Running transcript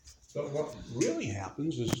But what really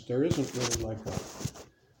happens is there isn't really like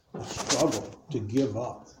a struggle to give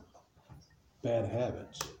up bad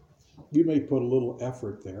habits. You may put a little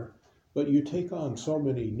effort there, but you take on so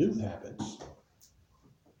many new habits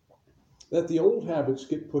that the old habits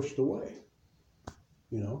get pushed away.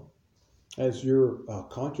 You know, as your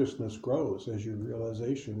consciousness grows, as your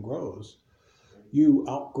realization grows, you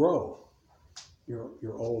outgrow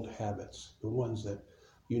your old habits, the ones that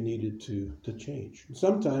you needed to change.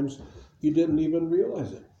 Sometimes you didn't even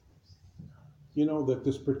realize it. You know, that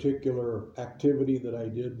this particular activity that I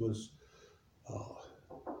did was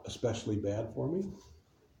especially bad for me.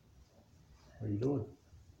 How are you doing?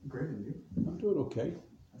 Great, and you? I'm doing okay.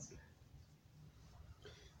 That's good.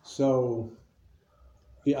 So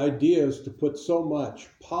the idea is to put so much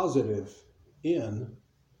positive in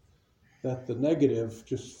that the negative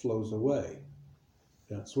just flows away.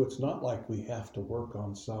 Yeah, so it's not like we have to work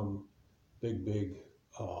on some big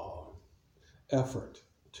effort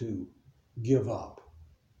to give up.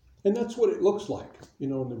 And that's what it looks like, you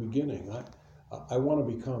know, in the beginning. I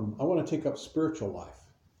want to take up spiritual life.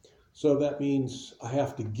 So that means I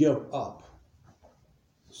have to give up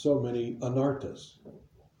so many anarthas.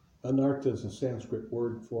 Anartha is a Sanskrit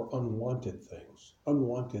word for unwanted things.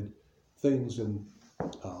 Unwanted things in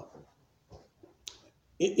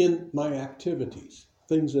my activities,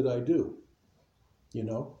 things that I do, you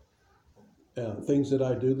know, things that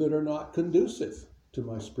I do that are not conducive to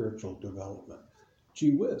my spiritual development.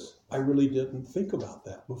 Gee whiz, I really didn't think about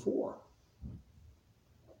that before.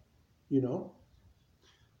 You know,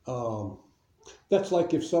 that's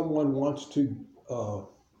like if someone wants to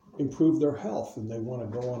improve their health and they want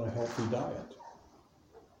to go on a healthy diet.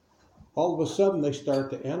 All of a sudden they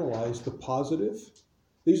start to analyze the positive.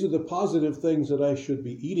 These are the positive things that I should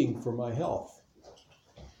be eating for my health.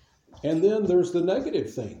 And then there's the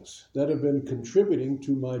negative things that have been contributing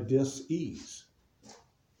to my dis-ease.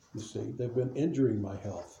 You see, they've been injuring my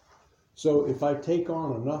health. So if I take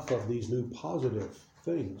on enough of these new positive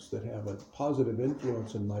things that have a positive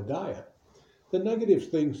influence in my diet, the negative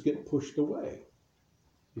things get pushed away,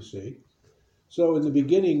 you see. So in the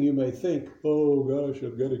beginning you may think, oh gosh,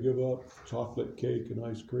 I've got to give up chocolate cake and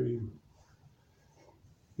ice cream.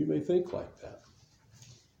 You may think like that.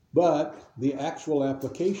 But the actual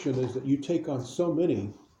application is that you take on so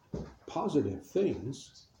many positive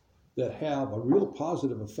things that have a real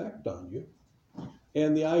positive effect on you.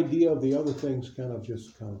 And the idea of the other things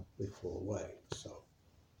they fall away. So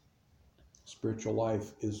spiritual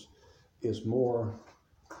life is more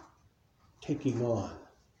taking on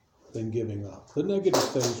than giving up. The negative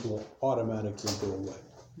things will automatically go away.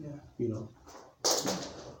 Yeah. You know.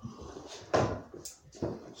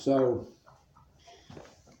 So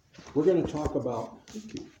we're going to talk about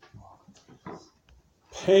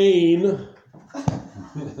pain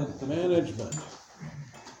management.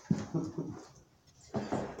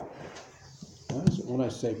 Why is it when I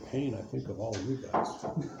say pain, I think of all you guys?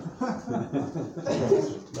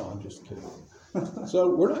 No, I'm just kidding.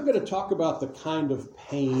 So we're not going to talk about the kind of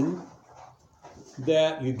pain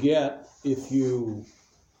that you get if you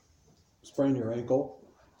sprain your ankle,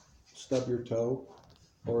 stub your toe,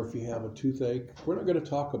 or if you have a toothache. We're not going to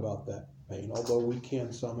talk about that pain, although we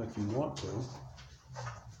can some if you want to.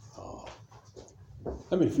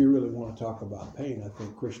 If you really want to talk about pain, I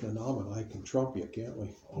think Krishna Nama and I can trump you, can't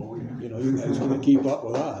we? Oh, yeah. You know, you guys are going to keep up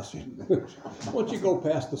with us. Once you go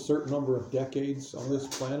past a certain number of decades on this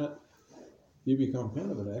planet, you become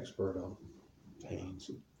kind of an expert on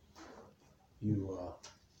pains. You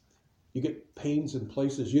get pains in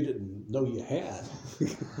places you didn't know you had.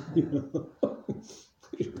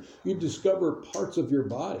 You discover parts of your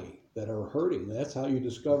body that are hurting. That's how you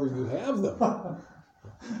discover you have them.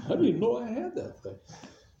 I didn't even know I had that thing.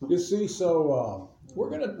 You see, so we're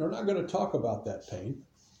not going to talk about that pain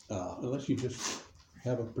unless you just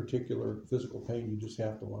have a particular physical pain you just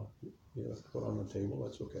have to want to put on the table.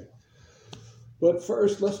 That's okay. But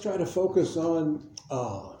first, let's try to focus on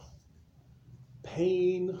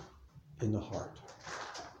pain in the heart.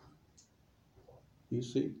 You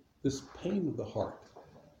see, this pain of the heart,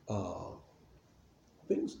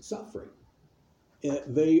 suffering.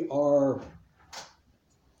 They are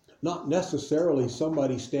not necessarily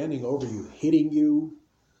somebody standing over you, hitting you,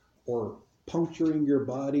 or puncturing your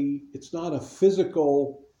body. It's not a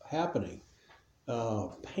physical happening.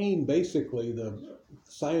 Pain, basically, the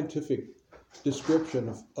scientific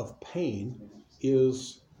description of pain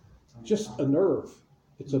is just a nerve.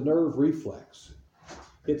 It's a nerve reflex.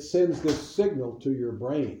 It sends this signal to your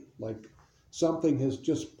brain, like something has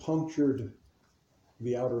just punctured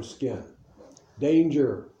the outer skin.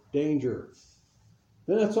 Danger, danger.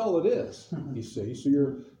 And that's all it is, you see. So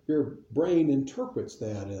your your brain interprets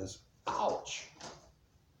that as ouch.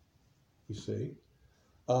 You see?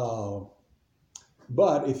 But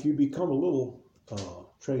if you become a little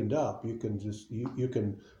trained up, you can you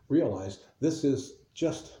can realize this is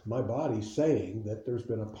just my body saying that there's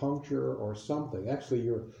been a puncture or something. Actually,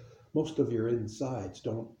 most of your insides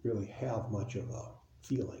don't really have much of a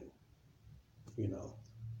feeling. You know,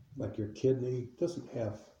 like your kidney doesn't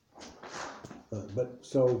have. But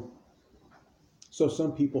so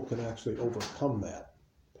some people can actually overcome that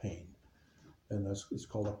pain, and it's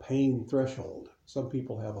called a pain threshold. Some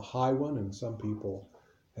people have a high one, and some people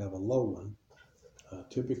have a low one.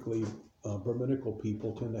 Typically, Brahminical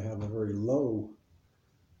people tend to have a very low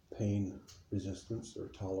pain resistance or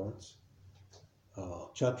tolerance.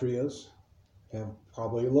 Kshatriyas have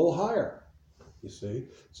probably a little higher, you see.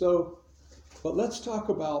 So, but let's talk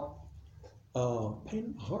about pain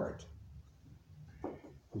in the heart,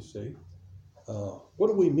 you see. What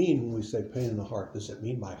do we mean when we say pain in the heart? Does it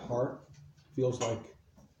mean my heart feels like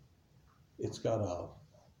it's got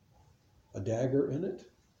a dagger in it?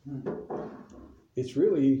 It's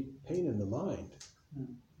really pain in the mind.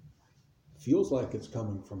 Feels like it's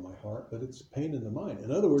coming from my heart, but it's pain in the mind.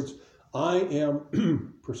 In other words, I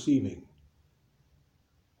am perceiving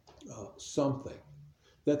something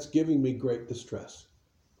that's giving me great distress.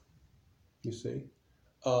 You see?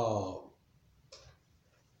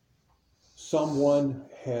 Someone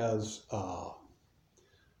has,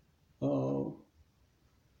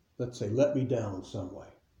 let's say, let me down in some way.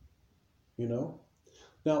 You know?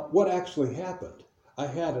 Now, what actually happened? I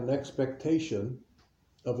had an expectation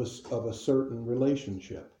of a certain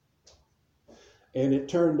relationship. And it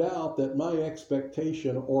turned out that my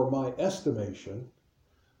expectation or my estimation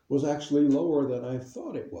was actually lower than I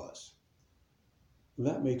thought it was.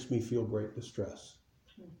 That makes me feel great distress.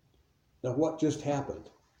 Now, what just happened?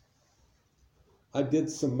 I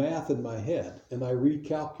did some math in my head and I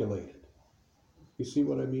recalculated. You see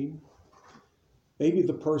what I mean? Maybe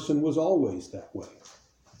the person was always that way.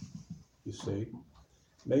 You see?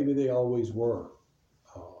 Maybe they always were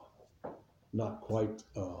not quite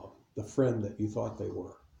the friend that you thought they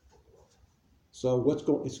were. So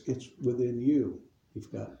it's within you.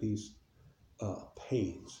 You've got these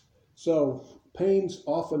pains. So pains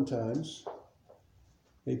oftentimes,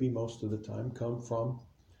 maybe most of the time, come from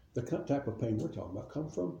the type of pain we're talking about, come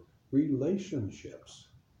from relationships.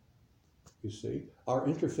 You see, our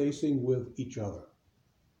interfacing with each other.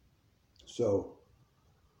 So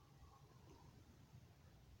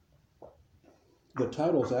the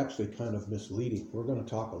title is actually kind of misleading. We're going to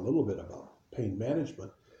talk a little bit about pain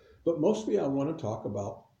management, but mostly I want to talk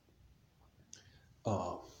about,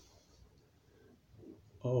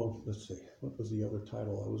 let's see, what was the other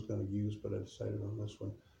title I was going to use, but I decided on this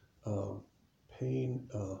one. Pain,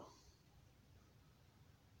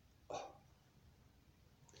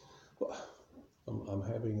 I'm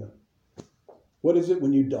having what is it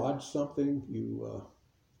when you dodge something? You,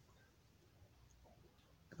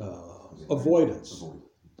 avoidance,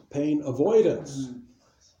 pain avoidance,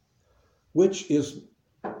 which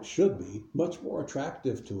should be much more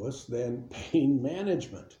attractive to us than pain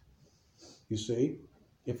management. You see,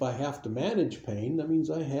 if I have to manage pain, that means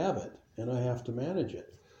I have it and I have to manage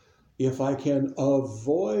it. If I can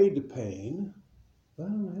avoid pain, I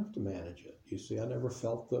don't have to manage it. You see, I never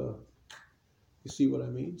felt you see what I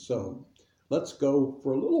mean? So let's go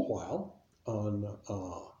for a little while on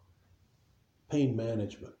pain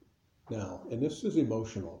management. Now, and this is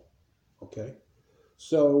emotional, okay?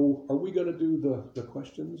 So, are we going to do the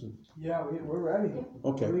questions? Yeah, we're ready.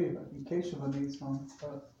 Okay. In case you need some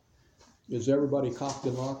stuff. Is everybody cocked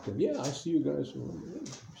and locked? And yeah, I see you guys.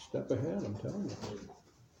 Step ahead, I'm telling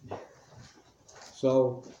you.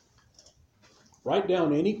 So, write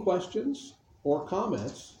down any questions or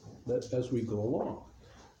comments that as we go along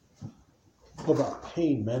about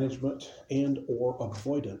pain management and or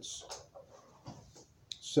avoidance.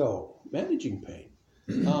 So, managing pain.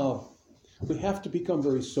 We have to become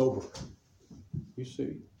very sober. You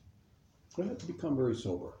see? We have to become very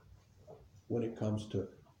sober when it comes to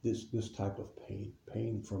this type of pain.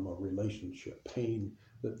 Pain from a relationship. Pain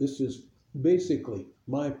that this is basically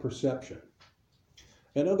my perception.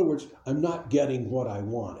 In other words, I'm not getting what I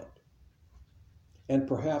wanted. And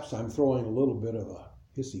perhaps I'm throwing a little bit of a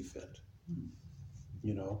hissy fit.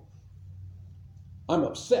 You know? I'm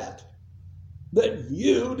upset that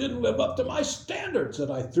you didn't live up to my standards that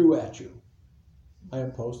I threw at you. I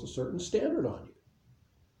imposed a certain standard on you.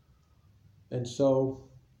 And so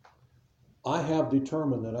I have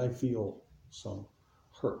determined that I feel some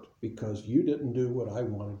hurt because you didn't do what I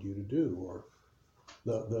wanted you to do, or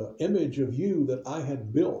the image of you that I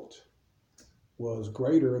had built was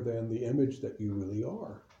greater than the image that you really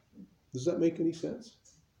are. Does that make any sense?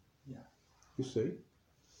 Yeah. You see?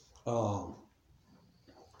 How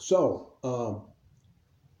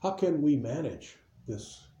can we manage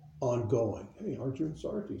this ongoing? Hey, Arjun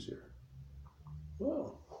Sarti's here.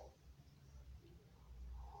 Well,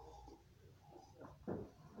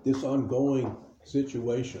 this ongoing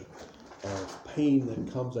situation of pain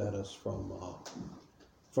that comes at us from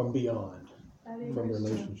beyond, from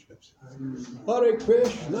relationships. Hare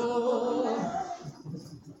Krishna!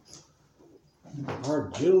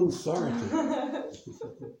 Arjun Sarti,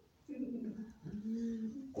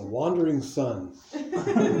 the wandering sun.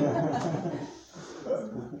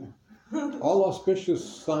 All auspicious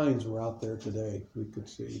signs were out there today, we could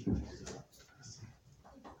see.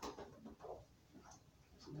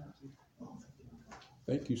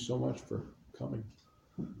 Thank you so much for coming.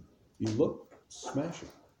 You look smashing.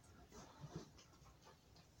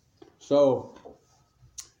 So,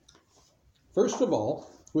 first of all,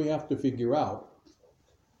 we have to figure out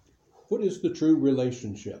what is the true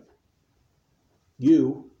relationship.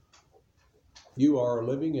 You are a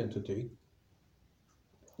living entity.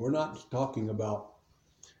 We're not talking about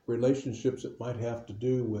relationships that might have to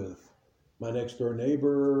do with my next door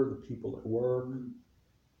neighbor, the people at work.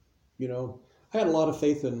 You know, I had a lot of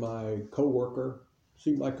faith in my coworker.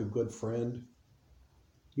 Seemed like a good friend.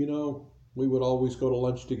 You know, we would always go to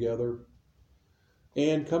lunch together.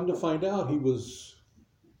 And come to find out, he was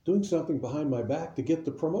doing something behind my back to get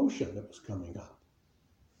the promotion that was coming up.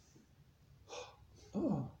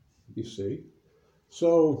 Oh, you see.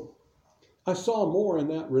 So I saw more in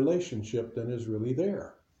that relationship than is really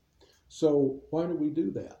there. So why do we do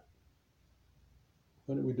that?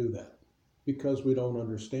 Why do we do that? Because we don't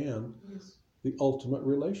understand the ultimate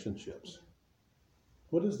relationships.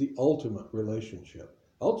 What is the ultimate relationship?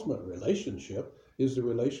 Ultimate relationship is the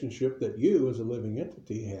relationship that you as a living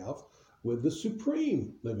entity have with the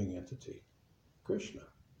supreme living entity, Krishna,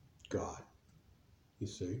 God. You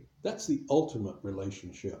see, that's the ultimate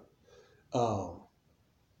relationship.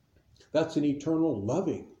 That's an eternal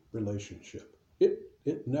loving relationship.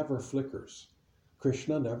 It never flickers.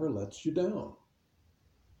 Krishna never lets you down.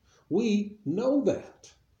 We know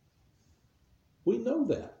that. We know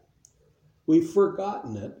that. We've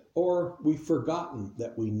forgotten it, or we've forgotten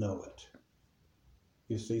that we know it.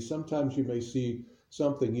 You see, sometimes you may see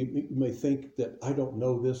something, you may think that I don't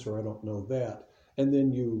know this or I don't know that, and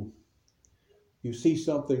then you see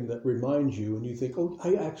something that reminds you and you think, oh,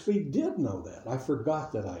 I actually did know that. I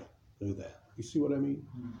forgot that I knew that. You see what I mean?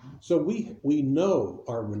 Mm-hmm. So we know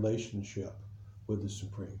our relationship with the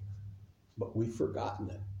Supreme, but we've forgotten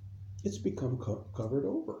it. It's become covered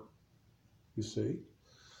over. You see?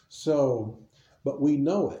 So, but we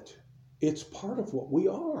know it. It's part of what we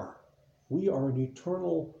are. We are an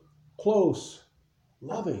eternal, close,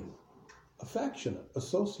 loving, affectionate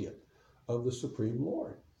associate of the Supreme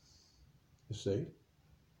Lord. You see?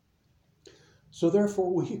 So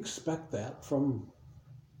therefore we expect that to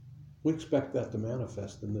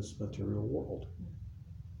manifest in this material world.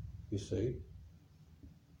 You see?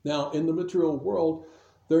 Now, in the material world,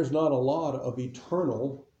 there's not a lot of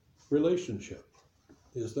eternal relationship,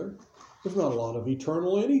 is there? There's not a lot of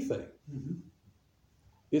eternal anything. Mm-hmm.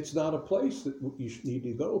 It's not a place that you need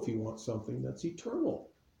to go if you want something that's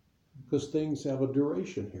eternal, because things have a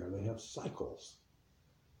duration here. They have cycles.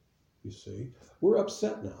 You see, we're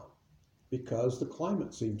upset now because the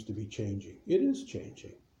climate seems to be changing. It is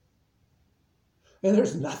changing. And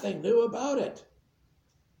there's nothing new about it.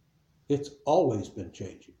 It's always been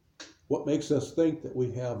changing. What makes us think that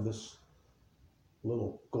we have this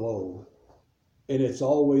little globe and it's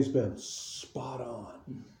always been spot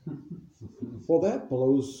on? Well,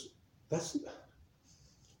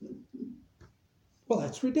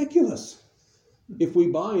 that's ridiculous. If we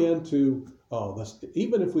buy into,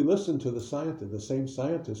 even if we listen to the same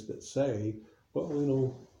scientists that say,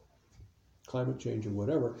 well, climate change or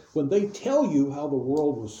whatever, when they tell you how the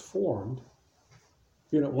world was formed,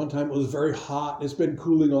 one time it was very hot, it's been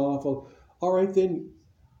cooling off. All right, then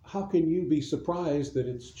how can you be surprised that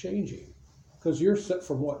it's changing? Because you're set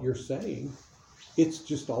from what you're saying. It's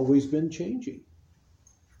just always been changing,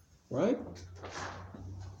 right?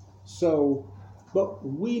 So, but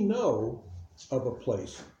we know of a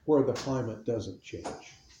place where the climate doesn't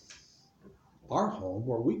change. Our home,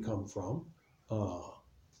 where we come from,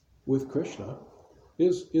 with Krishna,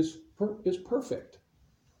 is perfect.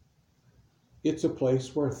 It's a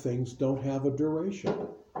place where things don't have a duration.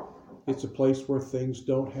 It's a place where things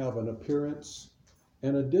don't have an appearance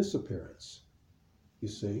and a disappearance, you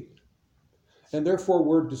see. And therefore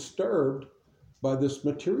we're disturbed by this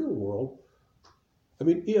material world I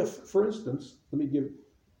mean, if, for instance, let me give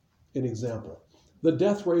an example. The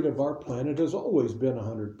death rate of our planet has always been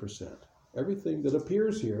 100%. Everything that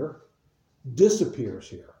appears here disappears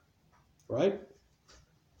here, right?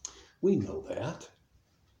 We know that.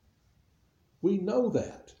 We know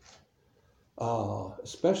that.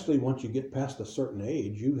 Especially once you get past a certain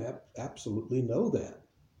age, you absolutely know that.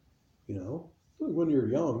 You know, when you're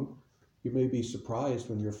young, you may be surprised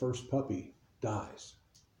when your first puppy dies.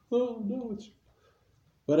 Oh, no,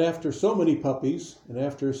 But after so many puppies and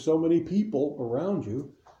after so many people around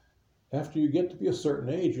you, after you get to be a certain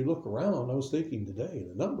age, you look around. I was thinking today,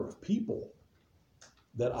 the number of people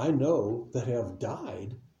that I know that have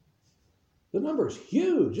died, the number is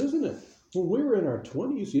huge, isn't it? When we were in our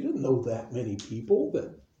 20s, you didn't know that many people.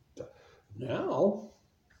 That now,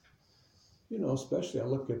 you know, especially I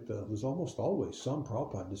look at, there's almost always some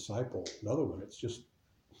Prabhupada disciple, another one, it's just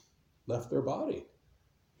left their body,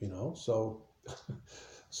 you know, so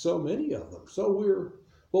so many of them. So we're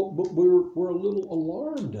a little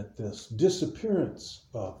alarmed at this disappearance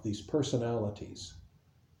of these personalities.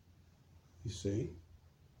 You see,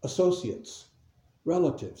 associates,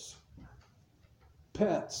 relatives,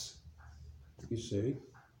 pets, you see.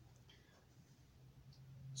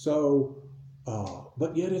 So,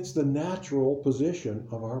 but yet it's the natural position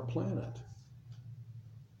of our planet.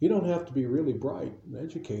 You don't have to be really bright and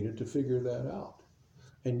educated to figure that out.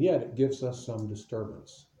 And yet it gives us some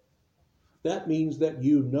disturbance. That means that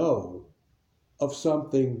you know of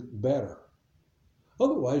something better.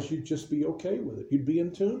 Otherwise, you'd just be okay with it. You'd be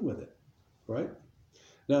in tune with it, right?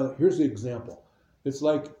 Now, here's the example. It's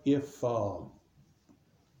like if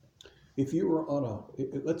you were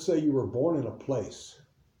let's say you were born in a place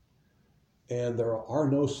and there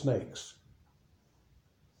are no snakes,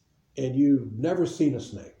 and you've never seen a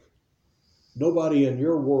snake. Nobody in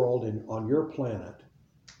your world and on your planet,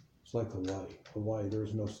 it's like Hawaii,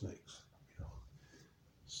 there's no snakes. You know.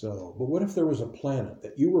 So, but what if there was a planet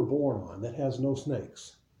that you were born on that has no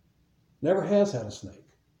snakes? Never has had a snake.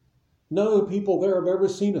 None of the people there have ever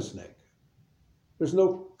seen a snake. There's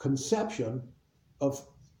no conception of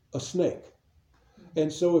a snake.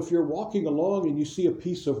 And so if you're walking along and you see a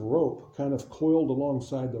piece of rope kind of coiled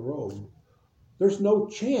alongside the road, there's no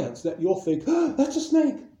chance that you'll think, oh, that's a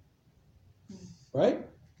snake. Right?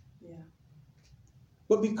 Yeah.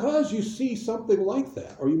 But because you see something like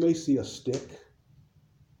that, or you may see a stick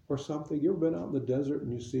or something. You ever been out in the desert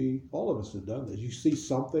and you see, all of us have done this, you see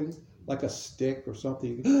something like a stick or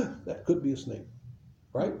something, that could be a snake.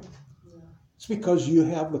 Right? Yeah. It's because you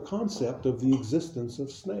have the concept of the existence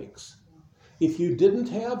of snakes. If you didn't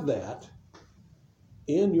have that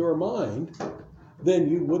in your mind, then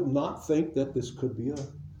you would not think that this could be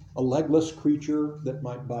a legless creature that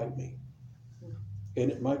might bite me.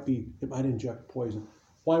 And it might inject poison.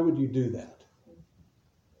 Why would you do that?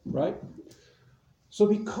 Right? So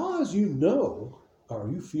because you know,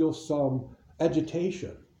 or you feel some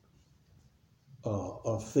agitation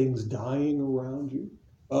of things dying around you,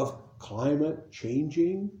 of climate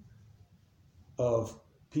changing, of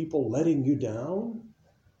people letting you down,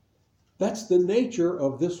 that's the nature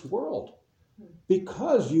of this world.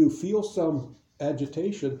 Because you feel some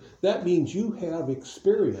agitation, that means you have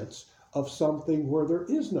experience of something where there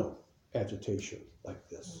is no agitation like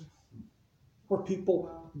this, where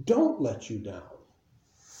people don't let you down.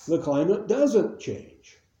 The climate doesn't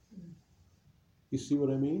change. You see what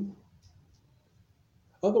I mean?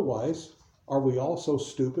 Otherwise, are we all so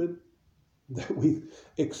stupid that we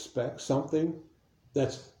expect something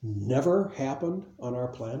that's never happened on our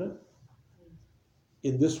planet?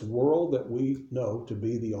 In this world that we know to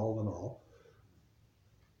be the all in all,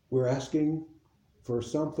 we're asking for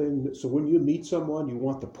something. So when you meet someone, you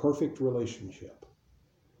want the perfect relationship.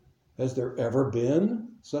 Has there ever been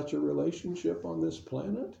such a relationship on this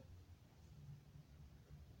planet?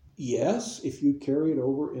 Yes, if you carry it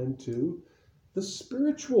over into the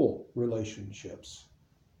spiritual relationships.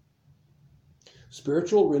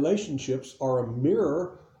 Spiritual relationships are a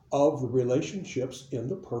mirror of the relationships in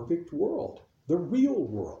the perfect world, the real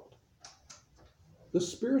world, the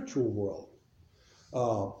spiritual world.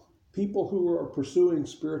 People who are pursuing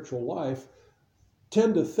spiritual life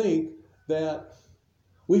tend to think that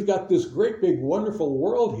we've got this great big wonderful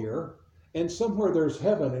world here, and somewhere there's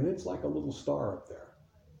heaven, and it's like a little star up there.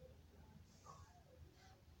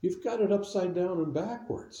 You've got it upside down and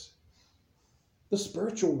backwards. The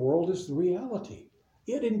spiritual world is the reality.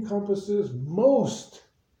 It encompasses most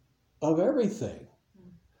of everything.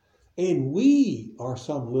 And we are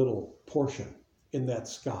some little portion in that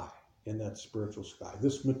sky, in that spiritual sky.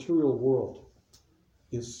 This material world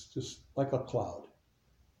is just like a cloud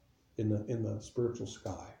in the spiritual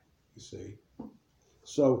sky, you see.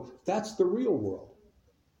 So that's the real world.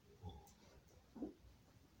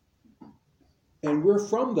 And we're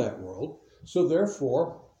from that world. So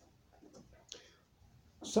therefore,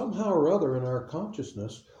 somehow or other in our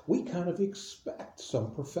consciousness, we kind of expect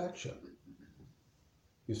some perfection.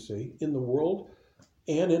 You see, in the world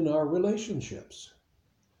and in our relationships.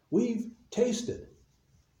 We've tasted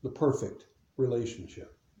the perfect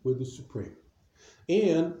relationship with the Supreme.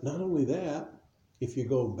 And not only that, if you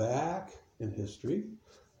go back in history,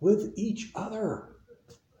 with each other,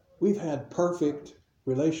 we've had perfect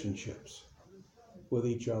relationships with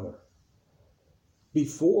each other.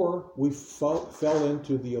 Before we fell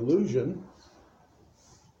into the illusion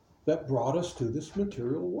that brought us to this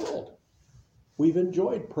material world. We've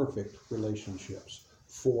enjoyed perfect relationships.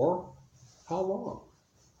 For how long?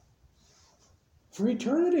 For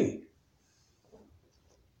eternity.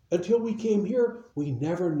 Until we came here, we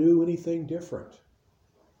never knew anything different.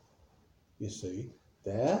 You see,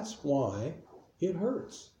 that's why it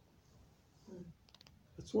hurts.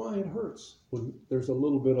 That's why it hurts when there's a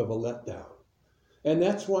little bit of a letdown. And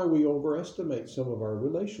that's why we overestimate some of our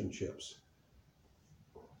relationships.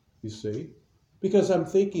 You see? Because I'm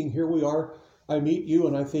thinking, here we are, I meet you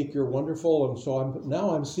and I think you're wonderful, and so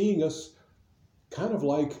I'm seeing us kind of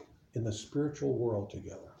like in the spiritual world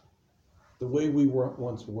together, the way we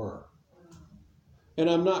once were. And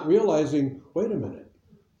I'm not realizing, wait a minute,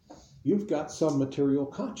 you've got some material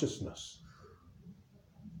consciousness.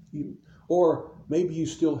 Or maybe you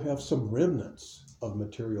still have some remnants of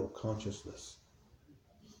material consciousness.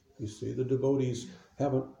 You see, the devotees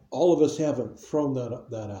all of us haven't thrown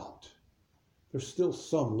that out. There's still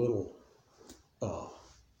some little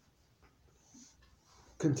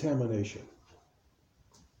contamination.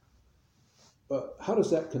 But how does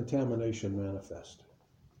that contamination manifest?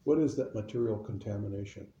 What is that material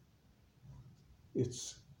contamination?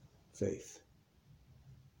 It's faith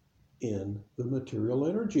in the material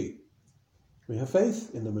energy. We have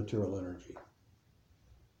faith in the material energy.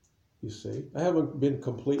 You see, I haven't been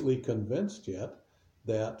completely convinced yet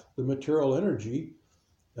that the material energy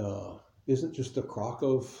isn't just a crock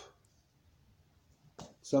of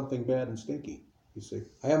something bad and stinky. You see,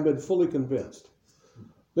 I haven't been fully convinced.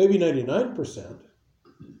 Maybe 99%,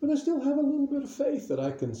 but I still have a little bit of faith that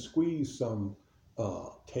I can squeeze some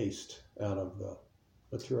taste out of the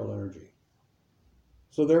material energy.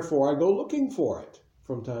 So therefore, I go looking for it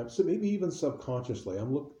from time, so maybe even subconsciously,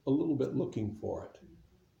 I'm a little bit looking for it.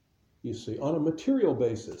 You see, on a material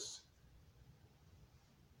basis.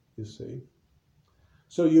 You see.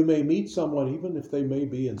 So you may meet someone, even if they may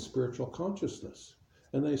be in spiritual consciousness,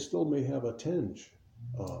 and they still may have a tinge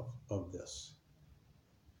of this.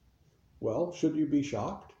 Well, should you be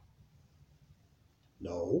shocked?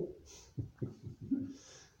 No.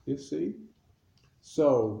 You see?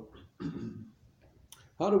 So,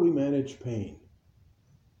 how do we manage pain?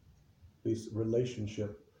 These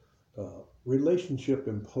relationship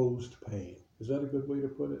imposed pain. Is that a good way to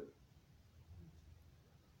put it?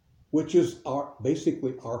 Which is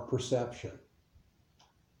basically our perception.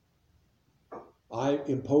 I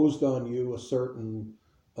imposed on you a certain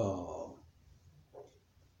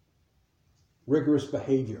rigorous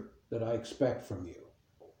behavior that I expect from you.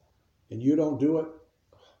 And you don't do it,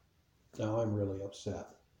 now I'm really upset.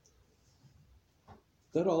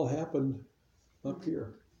 That all happened up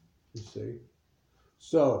here, you see.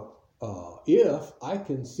 So, if I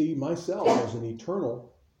can see myself as an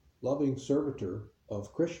eternal, loving servitor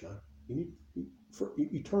of Krishna,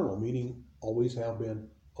 eternal, meaning always have been,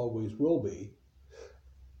 always will be,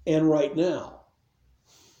 and right now,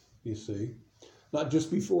 you see, not just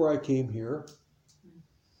before I came here,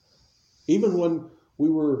 even when we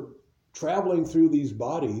were traveling through these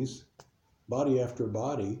bodies, body after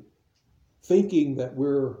body, thinking that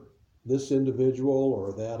we're this individual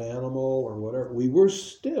or that animal or whatever, we were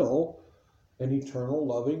still an eternal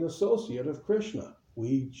loving associate of Krishna.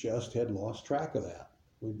 We just had lost track of that.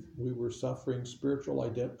 We were suffering spiritual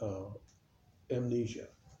amnesia,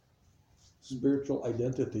 spiritual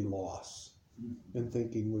identity loss, and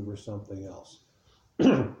thinking we were something else.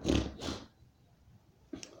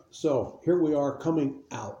 So here we are coming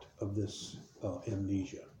out of this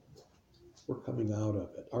amnesia. We're coming out of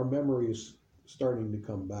it. Our memory is starting to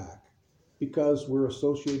come back because we're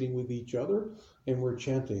associating with each other and we're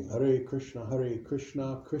chanting Hare Krishna,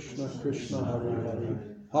 Krishna Krishna, Hare Hare,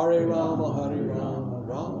 Hare Rama,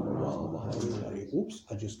 Rama Rama, Hare Hare. Oops,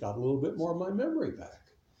 I just got a little bit more of my memory back.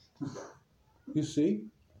 You see,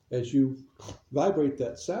 as you vibrate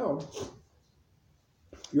that sound,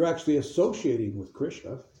 you're actually associating with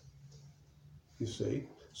Krishna, you see.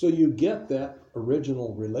 So you get that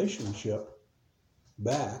original relationship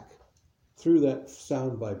back through that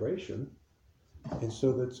sound vibration, and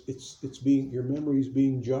so that it's being, your memory's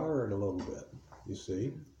being jarred a little bit. You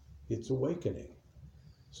see, it's awakening.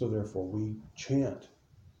 So therefore, we chant.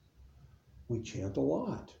 We chant a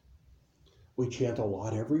lot. We chant a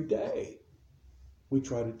lot every day. We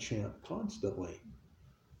try to chant constantly.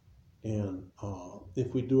 And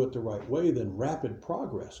if we do it the right way, then rapid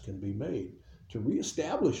progress can be made to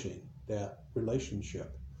reestablishing that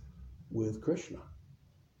relationship with Krishna,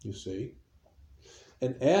 you see.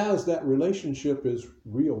 And as that relationship is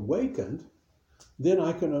reawakened, then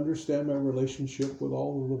I can understand my relationship with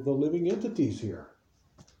all of the living entities here.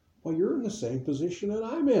 Well, you're in the same position that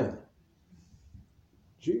I'm in.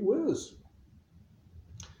 Gee whiz.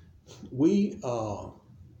 We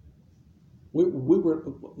were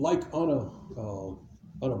like on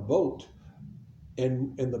a boat,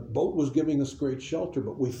 and the boat was giving us great shelter,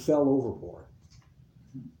 but we fell overboard.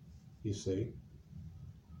 You see,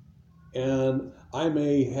 and I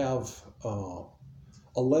may have a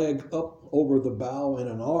leg up over the bow and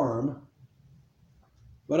an arm,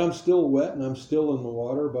 but I'm still wet and I'm still in the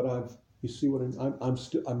water. But you see what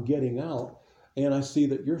I'm getting out. And I see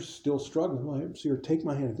that you're still struggling. I see her, take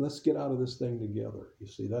my hand. Let's get out of this thing together. You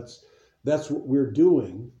see, that's what we're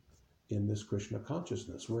doing in this Krishna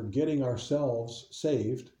consciousness. We're getting ourselves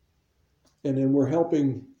saved, and then we're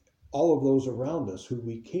helping all of those around us who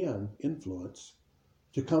we can influence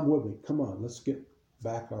to come with me. Come on, let's get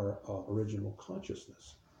back our original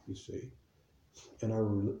consciousness, you see, and our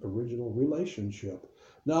original relationship,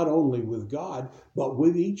 not only with God, but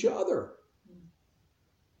with each other.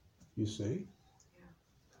 You see?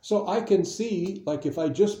 So I can see, like, if I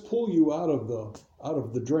just pull you out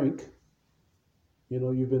of the drink, you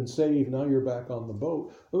know, you've been saved, now you're back on the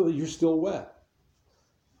boat, you're still wet.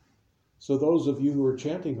 So those of you who are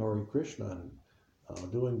chanting Hare Krishna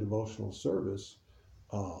and doing devotional service,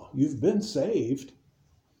 you've been saved,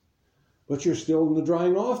 but you're still in the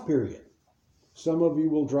drying off period. Some of you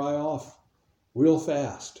will dry off real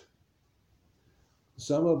fast.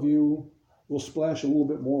 Some of you will splash a little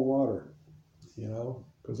bit more water, you know,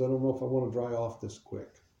 because I don't know if I want to dry off this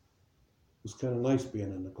quick. It was kind of nice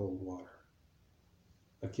being in the cold water.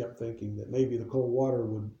 I kept thinking that maybe the cold water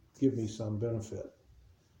would give me some benefit.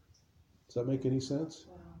 Does that make any sense?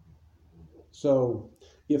 Wow. So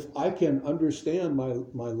if I can understand my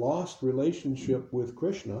lost relationship with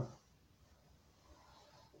Krishna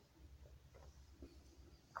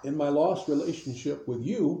and my lost relationship with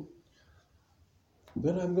you,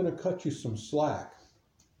 then I'm going to cut you some slack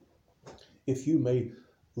if you may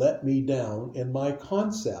let me down in my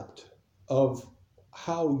concept of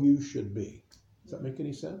how you should be. Does that make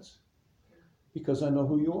any sense? Because I know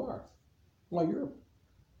who you are. Well, you're a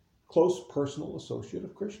close personal associate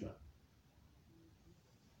of Krishna.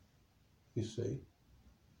 You see?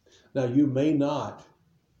 Now, you may not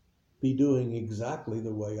be doing exactly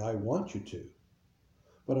the way I want you to,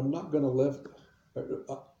 but I'm not going to live,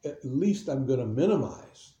 at least I'm going to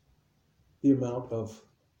minimize the amount of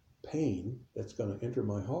pain that's going to enter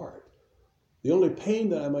my heart. The only pain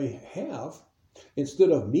that I may have,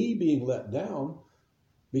 instead of me being let down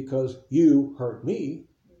because you hurt me,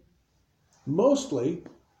 mostly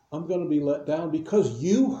I'm going to be let down because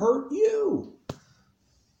you hurt you.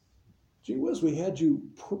 Gee whiz, we had you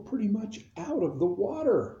pretty much out of the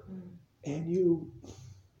water, and you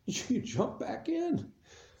jump back in.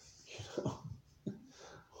 You know,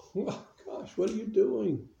 oh, gosh, what are you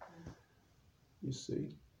doing? You see,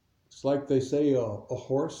 it's like they say a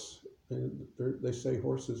horse. They say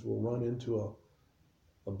horses will run into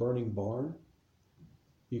a burning barn.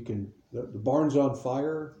 The barn's on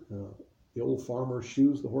fire. The old farmer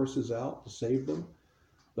shoos the horses out to save them.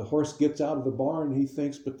 The horse gets out of the barn. He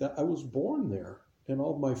thinks, but I was born there, and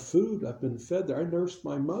all my food, I've been fed there. I nursed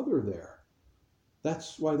my mother there.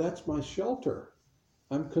 That's why that's my shelter.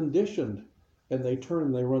 I'm conditioned. And they turn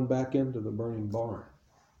and they run back into the burning barn.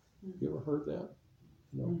 You ever heard that?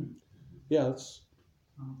 No. Yeah, it's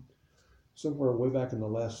somewhere way back in the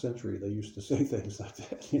last century they used to say things like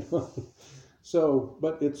that, you know. So,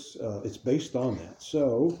 but it's based on that.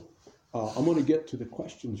 So I'm going to get to the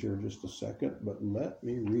questions here in just a second, but let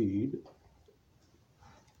me read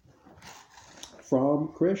from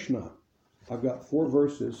Krishna. I've got 4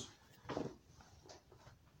 verses,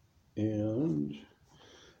 and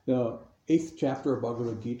 8th chapter of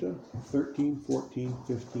Bhagavad Gita, 13, 14,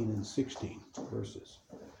 15, and 16 verses.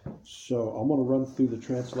 So I'm going to run through the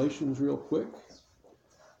translations real quick,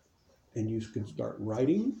 and you can start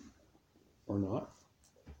writing or not.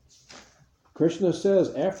 Krishna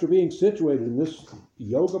says, after being situated in this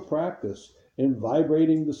yoga practice and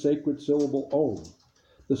vibrating the sacred syllable Om,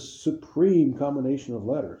 the supreme combination of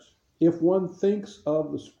letters, If one thinks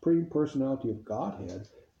of the Supreme Personality of Godhead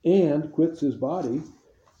and quits his body,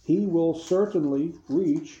 he will certainly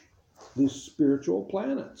reach the spiritual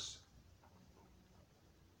planets.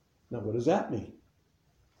 Now, what does that mean?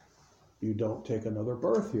 You don't take another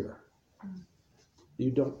birth here. You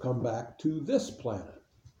don't come back to this planet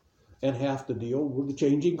and have to deal with the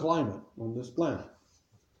changing climate on this planet.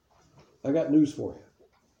 I got news for you.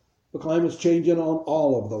 The climate's changing on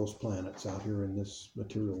all of those planets out here in this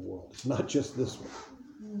material world. It's not just this one.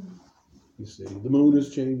 You see, the moon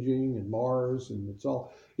is changing and Mars, and it's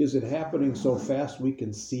all. Is it happening so fast we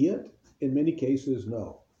can see it? In many cases,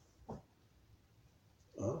 no.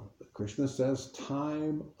 But Krishna says,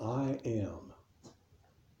 time I am,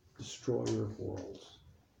 destroyer of worlds.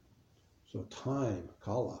 So time,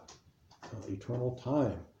 Kala, eternal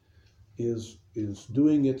time, is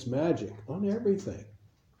doing its magic on everything.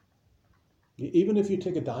 Even if you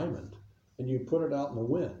take a diamond and you put it out in the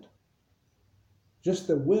wind, just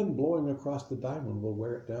the wind blowing across the diamond will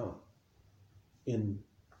wear it down in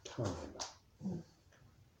time.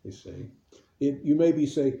 You see, you may be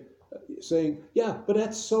saying, yeah, but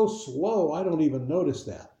that's so slow, I don't even notice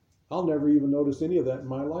that. I'll never even notice any of that in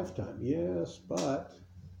my lifetime. Yes, but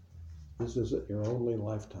this isn't your only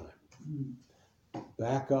lifetime.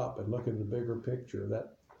 Back up and look at the bigger picture.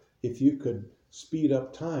 That if you could speed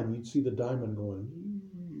up time, you'd see the diamond going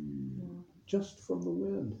just from the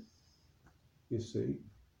wind. You see?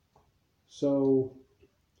 So,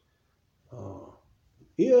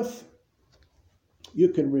 if you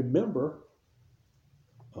can remember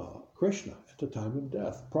Krishna at the time of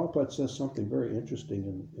death, Prabhupada says something very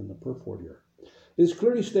interesting in the purport here. It is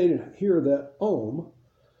clearly stated here that Om,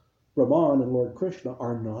 Brahman, and Lord Krishna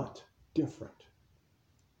are not different.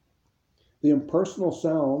 The impersonal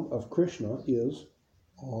sound of Krishna is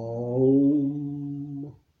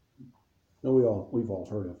Om. Now we've all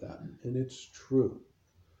heard of that, and it's true.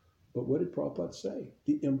 But what did Prabhupada say?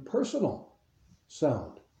 The impersonal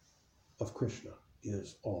sound of Krishna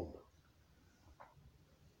is Om.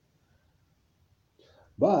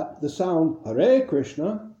 But the sound Hare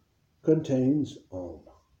Krishna contains Om.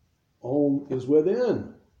 Om is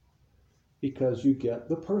within, because you get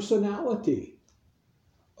the personality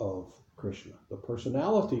of Krishna, the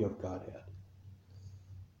personality of Godhead.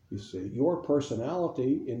 You see, your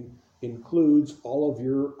personality includes all of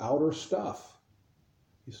your outer stuff.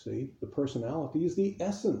 You see, the personality is the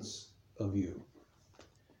essence of you.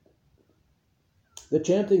 The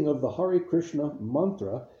chanting of the Hare Krishna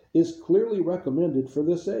mantra is clearly recommended for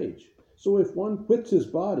this age. So if one quits his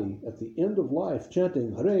body at the end of life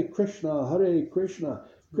chanting Hare Krishna,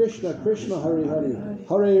 Krishna Krishna, Hare Hare,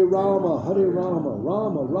 Hare Rama,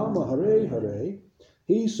 Rama Rama, Hare Hare,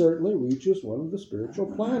 he certainly reaches one of the spiritual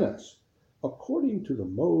planets, according to the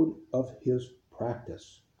mode of his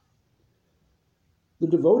practice. The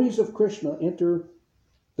devotees of Krishna enter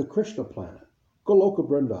the Krishna planet, Goloka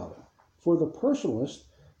Vrindavan. For the personalist,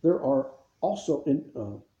 there are also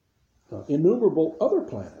innumerable other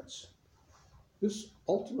planets. This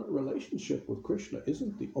ultimate relationship with Krishna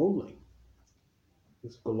isn't the only.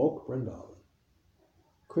 It's Goloka Vrindavan.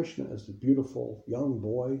 Krishna is a beautiful young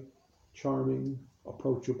boy, charming,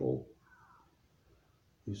 approachable.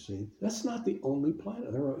 You see, that's not the only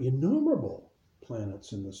planet. There are innumerable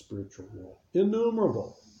planets in the spiritual world.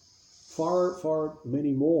 Innumerable. Far, far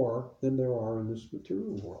many more than there are in this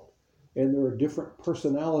material world. And there are different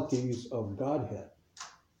personalities of Godhead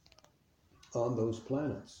on those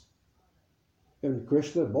planets. And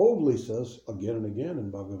Krishna boldly says, again and again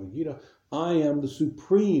in Bhagavad Gita, I am the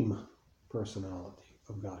supreme personality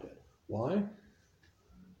of Godhead. Why?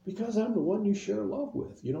 Because I'm the one you share love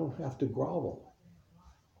with. You don't have to grovel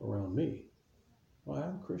around me. Why?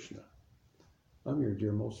 I'm Krishna. I'm your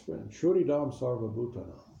dear most friend. Shuridam Sarva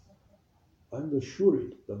Bhutanam. I'm the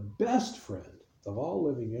Shurid, the best friend of all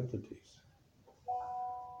living entities.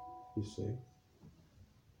 You see?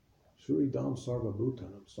 Shuridam Sarva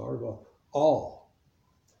Bhutanam. Sarva, all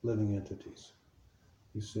living entities.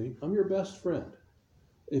 You see? I'm your best friend.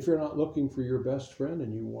 If you're not looking for your best friend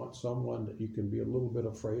and you want someone that you can be a little bit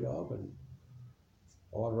afraid of and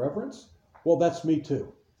awe and reverence, well, that's me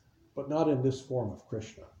too. But not in this form of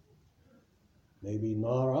Krishna. Maybe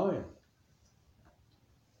Narayan.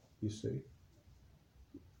 You see?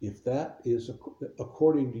 If that is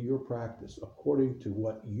according to your practice, according to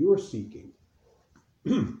what you're seeking.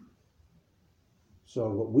 So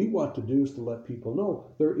what we want to do is to let people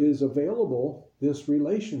know there is available this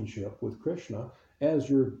relationship with Krishna as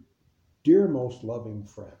your dear most loving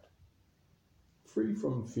friend. Free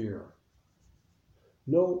from fear.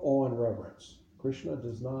 No awe and reverence. Krishna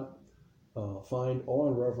does not find awe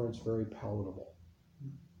and reverence very palatable.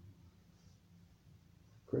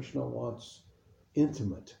 Krishna wants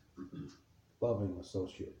intimate, loving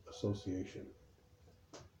association.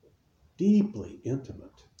 Deeply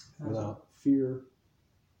intimate, without fear.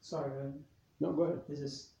 Sorry, No, go ahead. it's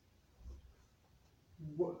just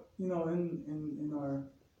what in our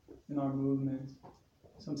movement.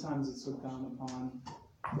 Sometimes it's looked down upon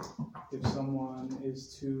if someone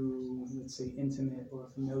is too, let's say, intimate or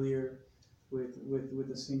familiar with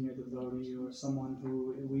a senior devotee or someone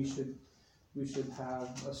who we should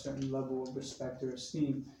have a certain level of respect or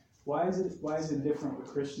esteem. Why is it different with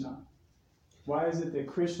Krishna? Why is it that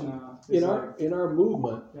Krishna is in our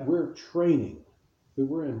movement, Yeah. we're training.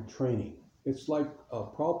 We're in training. It's like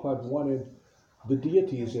Prabhupada wanted the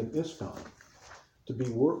deities in ISKCON to be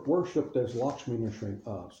worshipped as Lakshmi Narayan.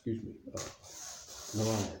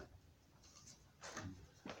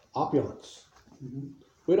 Opulence. Mm-hmm.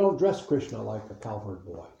 We don't dress Krishna like a cowherd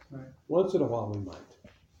boy. Right. Once in a while we might.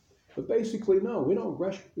 But basically, no, we don't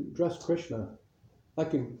dress Krishna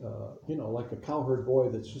like like a cowherd boy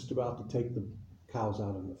that's just about to take the cows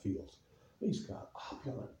out in the fields. He's got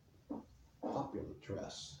opulent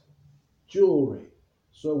dress, jewelry.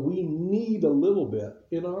 So we need a little bit,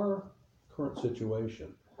 in our current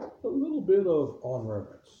situation, a little bit of on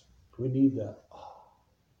reverence. We need that.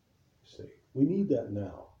 We need that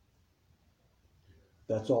now.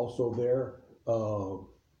 That's also there, on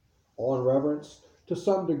reverence to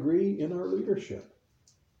some degree in our leadership.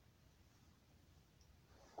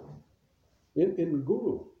 In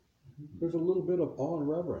Guru, there's a little bit of awe and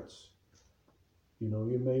reverence.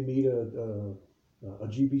 You may meet a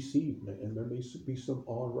GBC, and there may be some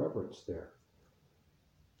awe and reverence there.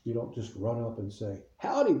 You don't just run up and say,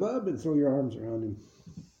 "Howdy, bub," and throw your arms around him.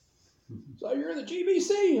 So you're the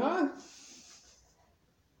GBC, huh?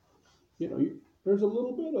 There's a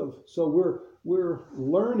little bit of, so we're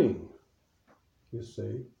learning, you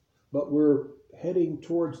see, but we're heading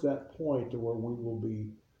towards that point to where we will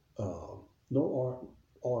be no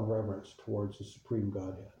awe and reverence towards the Supreme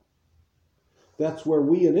Godhead. That's where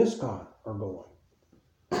we in ISKCON are going.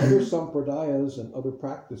 Other sampradayas and other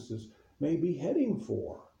practices may be heading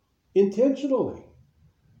for, intentionally,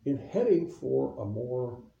 heading for a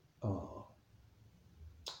more,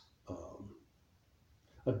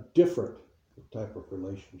 a different type of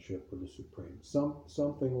relationship with the Supreme.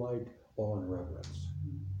 Something like awe and reverence.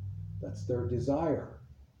 That's their desire.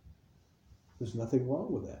 There's nothing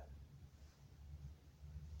wrong with that.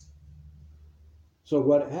 So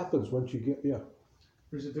what happens once you get,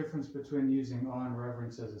 There's a difference between using awe and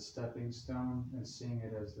reverence as a stepping stone and seeing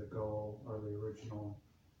it as the goal or the original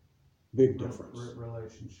big difference.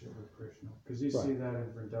 Relationship with Krishna. Because you Right. see that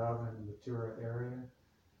in Vrindavan and the Mathura area.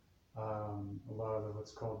 A lot of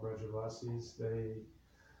what's called Brajavasis, they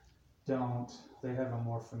have a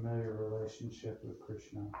more familiar relationship with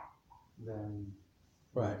Krishna than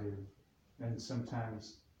Right. we do. And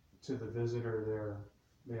sometimes to the visitor,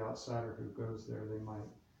 the outsider who goes there, they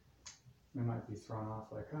might be thrown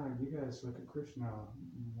off like, "Oh, you guys look at Krishna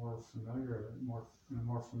more familiar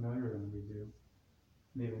than we do."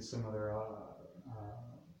 And even some of their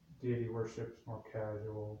deity worship's more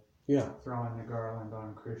casual. Yeah. Throwing the garland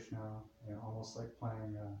on Krishna, almost like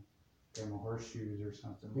playing a game of horseshoes or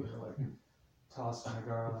something, where they're like tossing the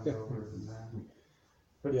garland over the man.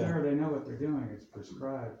 But there, they know what they're doing. It's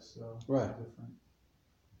prescribed, so Right. it's different.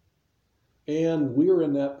 And we're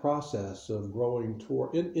in that process of growing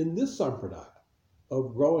toward, in this sampradaya,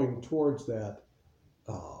 of growing towards that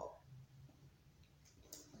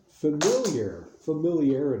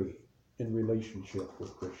familiarity in relationship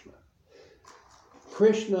with Krishna.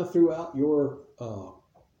 Krishna, throughout your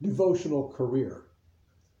devotional career,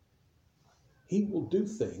 he will do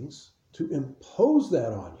things to impose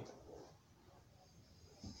that on you.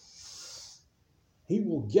 He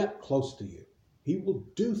will get close to you. He will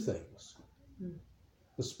do things.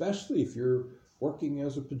 Especially if you're working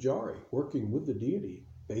as a pujari, working with the deity,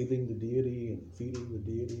 bathing the deity and feeding the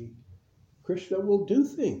deity. Krishna will do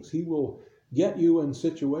things. He will get you in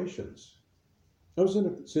situations. I was in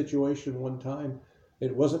a situation one time,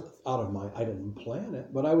 it wasn't I didn't plan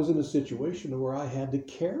it, but I was in a situation where I had to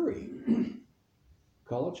carry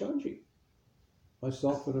Kalachandji.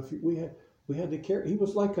 Myself and we had to carry, he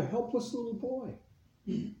was like a helpless little boy.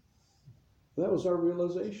 That was our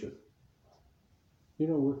realization. We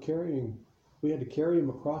had to carry him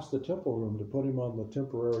across the temple room to put him on the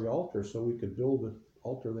temporary altar so we could build the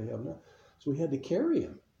altar they have now. So we had to carry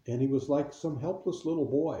him. And he was like some helpless little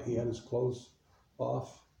boy. He had his clothes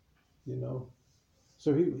off,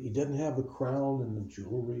 So he didn't have the crown and the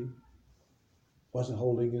jewelry. Wasn't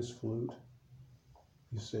holding his flute.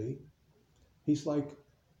 You see? He's like,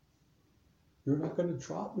 "You're not going to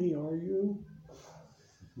drop me, are you?"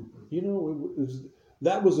 You know,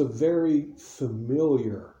 that was a very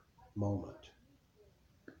familiar moment,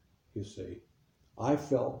 you see. I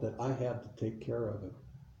felt that I had to take care of him.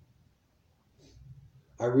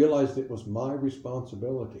 I realized it was my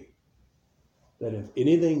responsibility, that if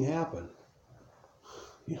anything happened,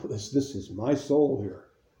 you know, this is my soul here.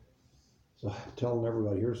 So I'm telling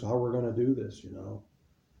everybody, here's how we're going to do this, you know.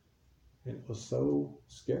 And it was so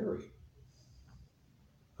scary.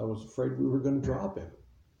 I was afraid we were going to drop him,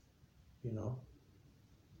 you know.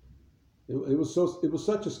 It was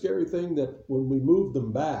such a scary thing that when we moved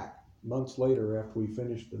them back months later after we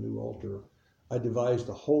finished the new altar, I devised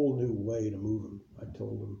a whole new way to move him. I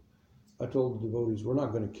told the devotees, we're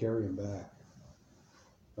not going to carry him back.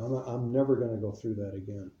 I'm never going to go through that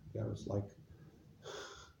again. I was like,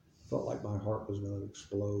 felt like my heart was going to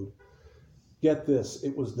explode. Get this,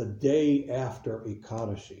 it was the day after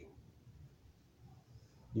ISKCON.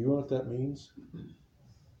 Do you know what that means?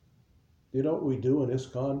 You know what we do in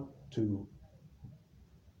ISKCON to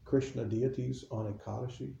Krishna deities on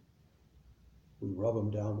ISKCON? We rub them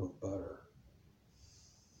down with butter.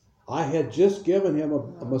 I had just given him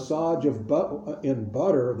a massage in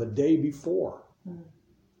butter the day before.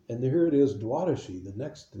 And here it is, Dwadashi, the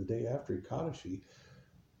day after ISKCON,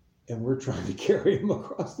 and we're trying to carry him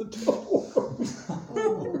across the door.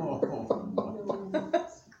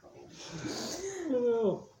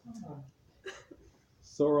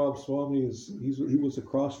 Saurabh Swami he was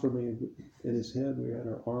across from me in his head. We had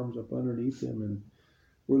our arms up underneath him, and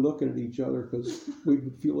we're looking at each other because we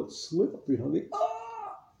could feel it slip.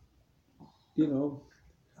 You know,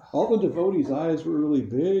 all the devotees' eyes were really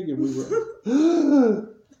big, and we were.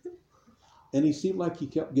 And he seemed like he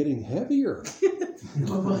kept getting heavier.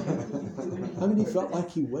 I mean, he felt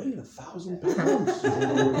like he weighed 1,000 pounds.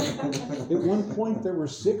 At one point, there were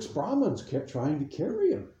 6 Brahmins kept trying to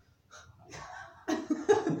carry him.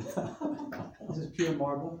 Is this pure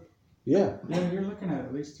marble? Yeah. Yeah, you're looking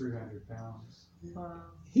at least 300 pounds. Wow.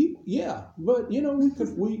 But you know,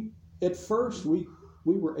 at first we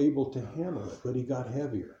were able to handle it, but he got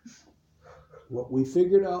heavier. What we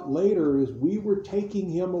figured out later is we were taking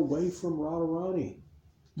him away from Radharani.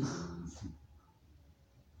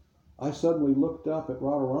 I suddenly looked up at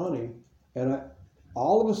Radharani, and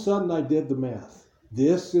all of a sudden I did the math.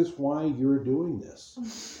 This is why you're doing this.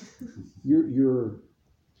 He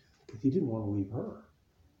didn't want to leave her.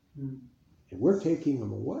 And we're taking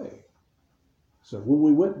him away. So when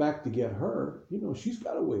we went back to get her, you know, she's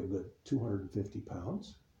got to weigh a good 250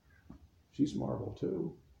 pounds. She's marble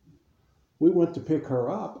too. We went to pick her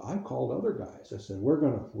up. I called other guys. I said,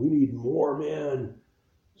 we need more men.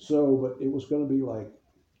 So, but it was going to be like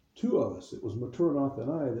 2 of us. It was Maturanath and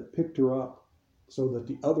I that picked her up so that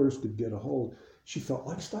the others could get a hold. She felt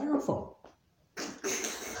like styrofoam.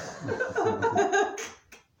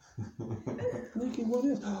 Thinking, what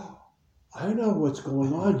is? I know what's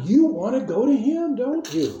going on. You want to go to him,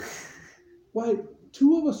 don't you? Why,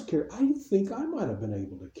 2 of us carry. I think I might have been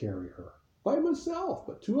able to carry her by myself,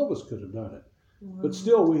 but 2 of us could have done it. Wow. But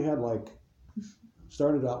still, we had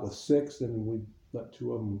started out with 6, and we let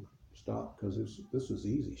 2 of them stop because this was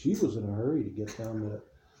easy. She was in a hurry to get down to,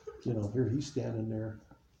 you know, here he's standing there,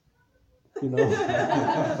 you know,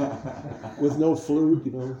 with no flute,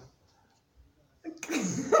 you know.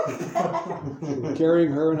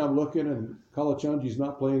 Carrying her, and I'm looking, and Kalachandji's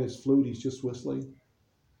not playing his flute, he's just whistling.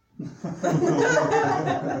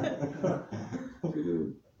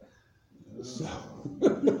 So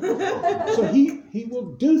he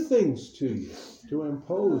will do things to you to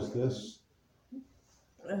impose this.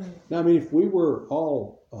 Now, I mean, if we were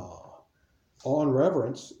all in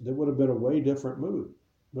reverence, there would have been a way different mood.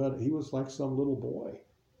 But he was like some little boy.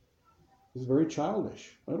 He was very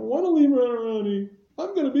childish. I don't want to leave Radharani.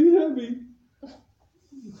 I'm going to be heavy.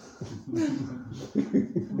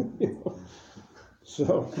 You know?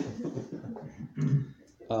 So,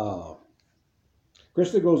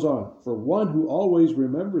 Krishna goes on, for one who always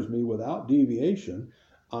remembers me without deviation,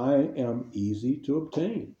 I am easy to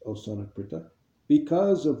obtain, O son of Pritha,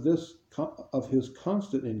 because of his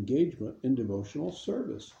constant engagement in devotional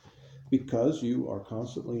service. Because you are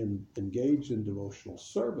constantly engaged in devotional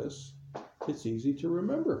service, it's easy to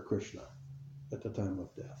remember Krishna at the time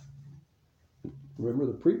of death. Remember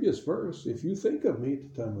the previous verse, if you think of me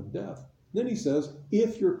at the time of death, then he says,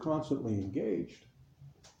 if you're constantly engaged,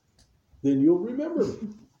 then you'll remember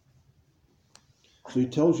me. So he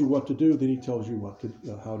tells you what to do, then he tells you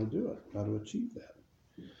how to do it, how to achieve that.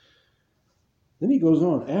 Then he goes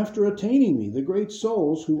on, after attaining me, the great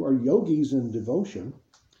souls who are yogis in devotion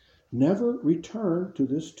never return to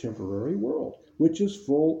this temporary world, which is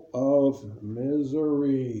full of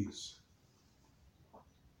miseries.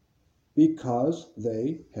 because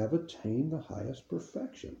they have attained the highest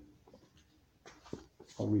perfection.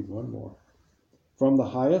 I'll read one more. From the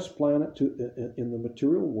highest planet in the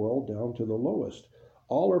material world down to the lowest,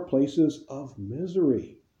 all are places of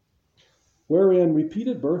misery, wherein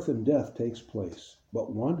repeated birth and death takes place.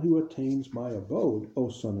 But one who attains my abode, O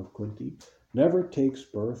son of Kunti, never takes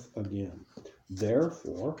birth again.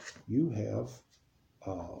 Therefore, you have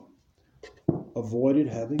avoided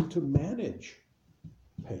having to manage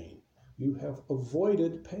pain. You have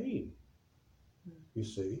avoided pain. You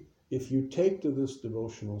see, if you take to this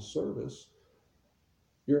devotional service,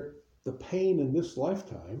 the pain in this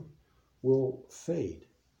lifetime will fade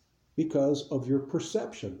because of your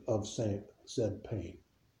perception of said pain.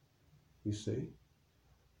 You see,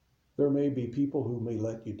 there may be people who may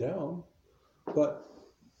let you down, but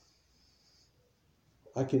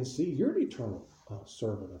I can see you're an eternal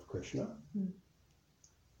servant of Krishna.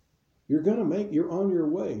 You're on your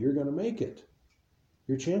way. You're going to make it.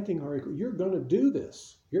 You're chanting Hare Krishna. You're going to do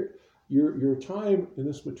this. Your time in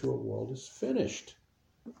this material world is finished.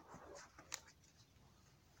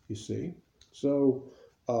 You see? So,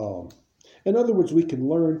 in other words, we can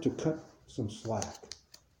learn to cut some slack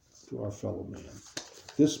to our fellow man.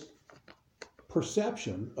 This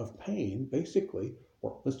perception of pain, basically,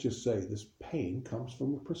 or let's just say this pain comes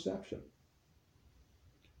from a perception.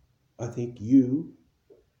 I think you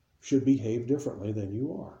should behave differently than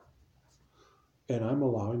you are. And I'm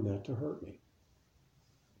allowing that to hurt me.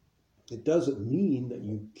 It doesn't mean that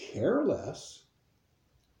you care less,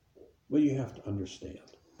 but you have to understand.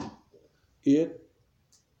 It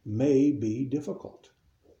may be difficult.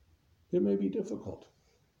 It may be difficult.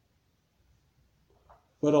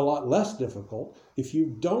 But a lot less difficult if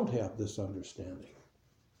you don't have this understanding.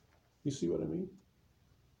 You see what I mean?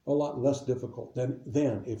 A lot less difficult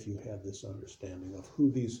than if you had this understanding of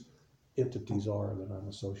who these entities are that I'm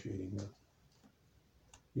associating with.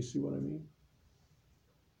 You see what I mean?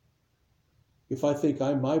 If I think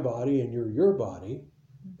I'm my body and you're your body,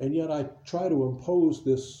 and yet I try to impose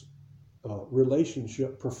this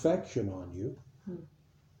relationship perfection on you,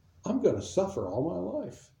 I'm going to suffer all my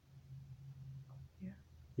life. Yeah.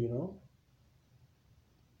 You know?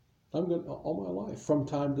 All my life, from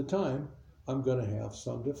time to time, I'm going to have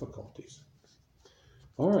some difficulties.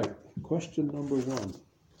 All right, question number 1.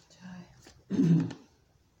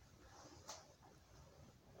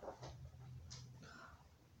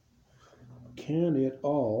 Can it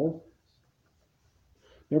all...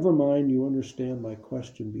 Never mind, you understand my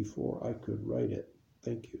question before I could write it.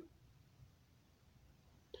 Thank you.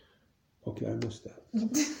 Okay, I missed that.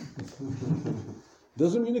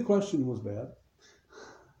 Doesn't mean the question was bad.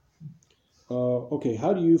 Okay,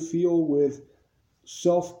 how do you feel with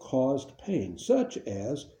self-caused pain, such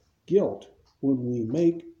as guilt when we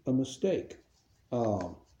make a mistake?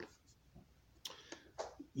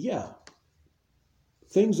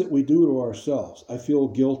 Things that we do to ourselves. I feel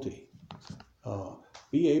guilty.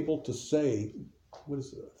 Be able to say, what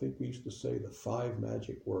is it? I think we used to say the 5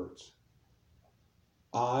 magic words.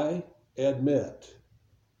 I admit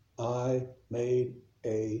I made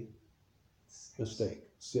a mistake.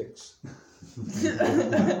 6.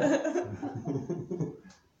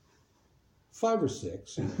 5 or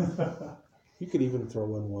 6. You could even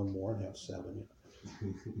throw in one more and have 7.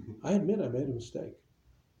 I admit I made a mistake.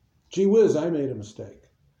 Gee whiz, I made a mistake.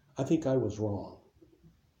 I think I was wrong.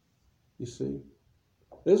 You see?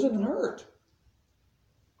 Doesn't hurt.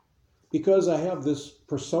 Because I have this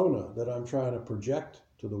persona that I'm trying to project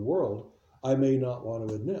to the world, I may not want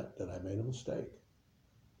to admit that I made a mistake.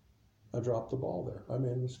 I dropped the ball there. I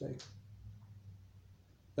made a mistake.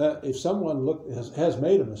 If someone has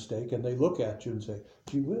made a mistake and they look at you and say,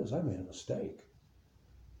 gee whiz, I made a mistake.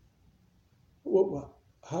 What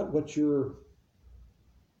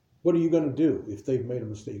are you going to do if they've made a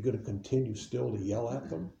mistake? You're going to continue still to yell at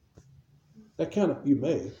them? That kind of, you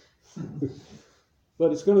may.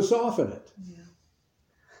 But it's going to soften it. Yeah.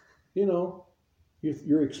 You know, if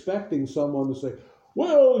you're expecting someone to say,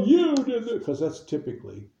 well, you did it, because that's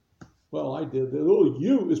typically, well, I did that. Oh,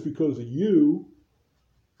 you is because of you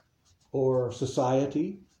or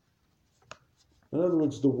society. In other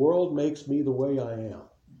words, the world makes me the way I am.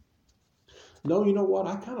 No, you know what?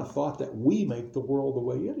 I kind of thought that we make the world the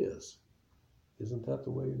way it is. Isn't that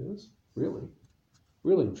the way it is? Really?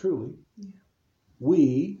 Really and truly. Yeah.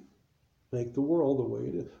 We make the world the way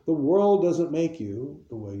it is. The world doesn't make you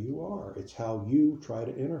the way you are. It's how you try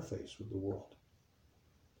to interface with the world.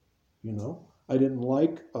 You know? I didn't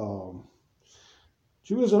like,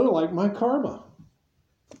 Jews don't like my karma.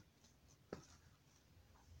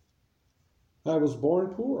 I was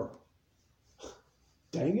born poor.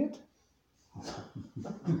 Dang it.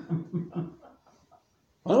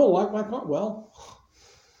 I don't like my karma. Well,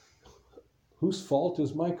 whose fault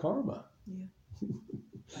is my karma? Yeah.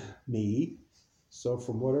 Me. So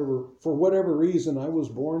for whatever reason, I was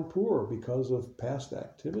born poor because of past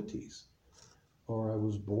activities, or I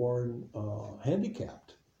was born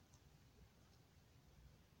handicapped,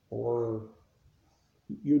 or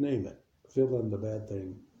you name it. Fill in the bad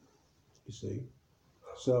thing. You see.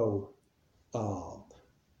 So,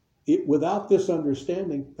 without this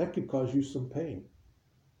understanding, that could cause you some pain.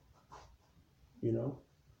 You know,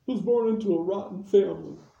 I was born into a rotten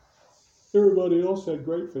family. Everybody else had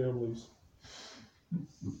great families.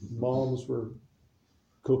 Moms were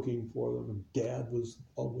cooking for them, and dad was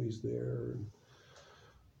always there. And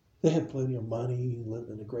they had plenty of money, lived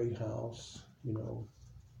in a great house, you know.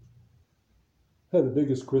 Had the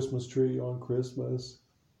biggest Christmas tree on Christmas.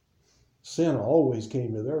 Santa always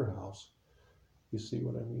came to their house. You see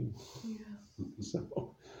what I mean? Yeah.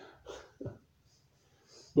 So,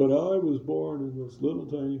 but I was born in this little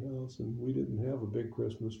tiny house, and we didn't have a big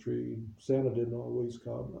Christmas tree. Santa didn't always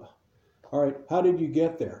come. All right, how did you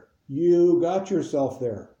get there? You got yourself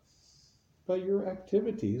there by your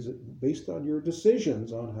activities, based on your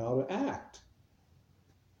decisions on how to act.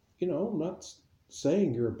 You know, I'm not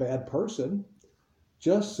saying you're a bad person.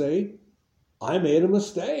 Just say, I made a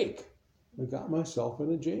mistake. I got myself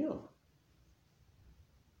in a jam.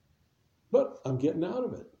 But I'm getting out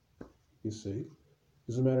of it, you see.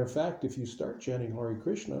 As a matter of fact, if you start chanting Hare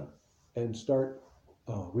Krishna and start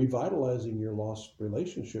revitalizing your lost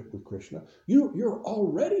relationship with Krishna, you're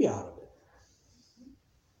already out of it.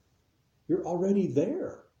 You're already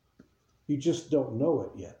there. You just don't know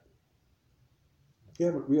it yet. You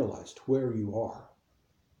haven't realized where you are.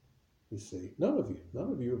 You see, none of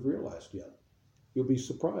you have realized yet. You'll be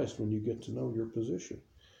surprised when you get to know your position.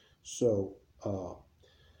 So,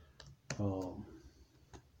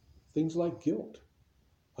 things like guilt.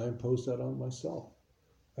 I imposed that on myself.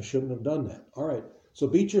 I shouldn't have done that. All right. So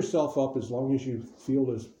beat yourself up as long as you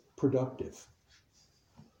feel is productive.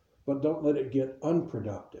 But don't let it get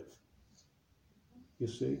unproductive. You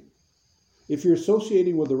see? If you're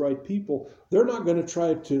associating with the right people, they're not going to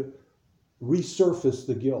try to resurface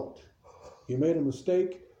the guilt. You made a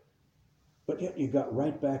mistake, but yet you got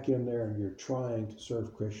right back in there and you're trying to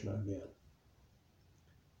serve Krishna again.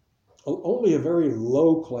 Only a very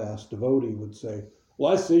low-class devotee would say,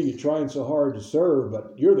 well, I see you trying so hard to serve,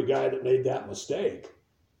 but you're the guy that made that mistake.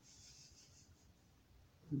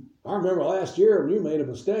 I remember last year when you made a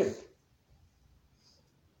mistake.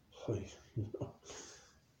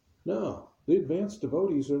 No, the advanced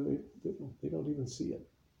devotees, they don't even see it.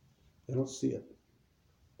 They don't see it.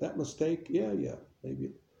 That mistake, yeah,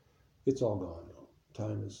 maybe it's all gone now.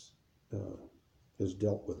 Time has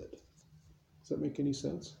dealt with it. Does that make any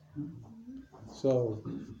sense? So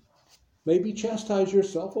maybe chastise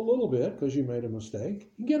yourself a little bit because you made a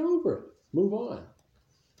mistake and get over it. Move on.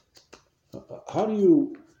 How do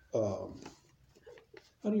you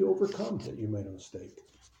overcome that you made a mistake?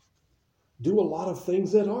 Do a lot of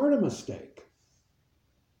things that aren't a mistake.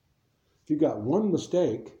 If you've got one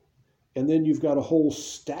mistake and then you've got a whole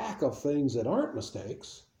stack of things that aren't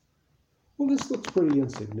mistakes, well, this looks pretty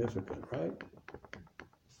insignificant, right?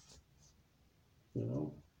 You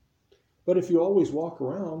know? But if you always walk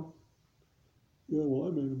around, yeah, well,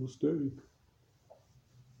 I made a mistake.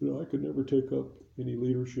 You know, I could never take up any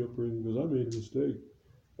leadership or anything because I made a mistake.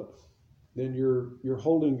 Then you're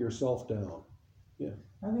holding yourself down. Yeah.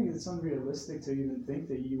 I think it's unrealistic to even think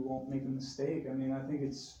that you won't make a mistake. I mean, I think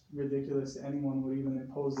it's ridiculous that anyone would even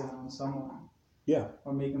impose that on someone. Yeah.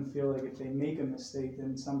 Or make them feel like if they make a mistake,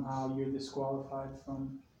 then somehow you're disqualified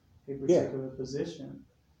from a particular position.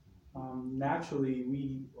 Naturally,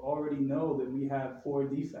 we already know that we have 4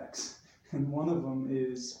 defects, and one of them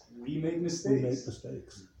is we make mistakes. We make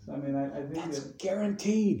mistakes. So, I mean, I think that's that,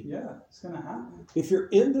 guaranteed. yeah, it's going to happen. If you're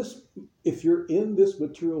in this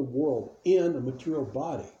material world, in a material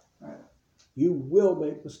body, Right. you will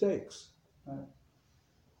make mistakes. Right.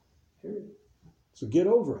 Period. So get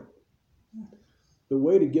over it. Yeah. The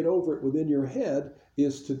way to get over it within your head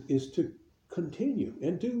is to continue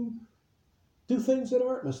and do things that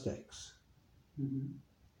aren't mistakes. Mm-hmm.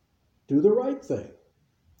 Do the right thing.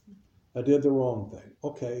 I did the wrong thing.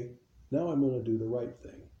 Okay, now I'm going to do the right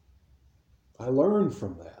thing. I learned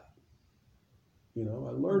from that. You know,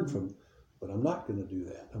 I learned from, but I'm not going to do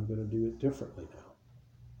that. I'm going to do it differently now.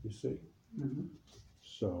 You see? Mm-hmm.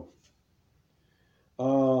 So,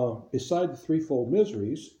 beside the threefold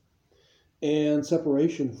miseries and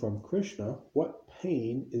separation from Krishna, what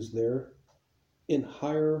pain is there in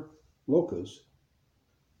higher lokas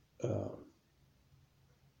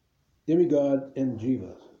Demigod and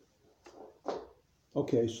Jiva.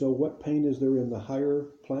 Okay, so what pain is there in the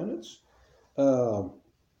higher planets?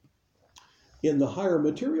 In the higher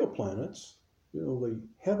material planets, the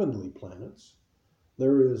heavenly planets,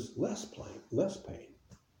 there is less pain.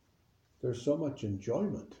 There's so much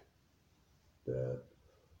enjoyment that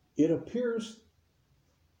it appears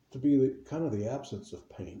to be kind of the absence of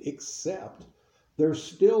pain, except there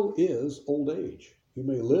still is old age. You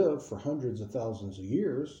may live for hundreds of thousands of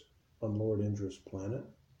years on Lord Indra's planet,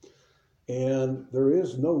 and there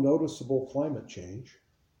is no noticeable climate change.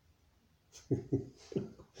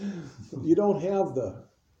 You don't have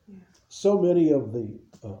so many of the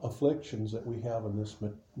afflictions that we have in this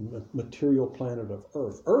material planet of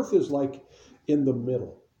Earth. Earth is like in the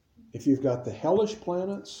middle. If you've got the hellish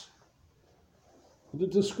planets, the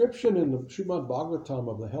description in the Srimad Bhagavatam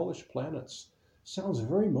of the hellish planets sounds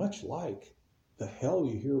very much like the hell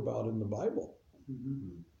you hear about in the Bible.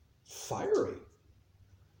 Mm-hmm. Fiery.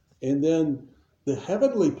 And then the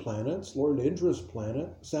heavenly planets, Lord Indra's planet,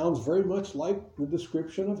 sounds very much like the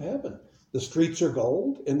description of heaven. The streets are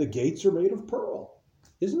gold and the gates are made of pearl.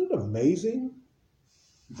 Isn't it amazing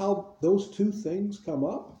how those two things come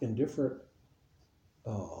up in different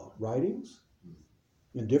writings,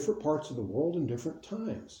 in different parts of the world, in different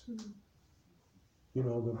times? The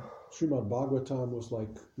Srimad Bhagavatam was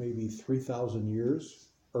like maybe 3,000 years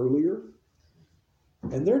earlier,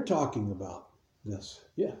 and they're talking about this.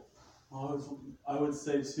 Yeah. I would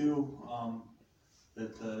say too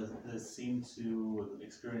that they seem to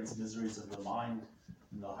experience miseries of the mind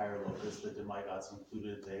in the higher locus, the demigods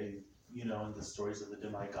included. They, in the stories of the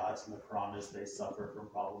demigods in the Puranas, they suffer from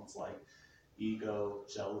problems like ego,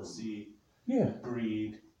 jealousy,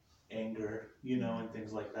 greed, anger, and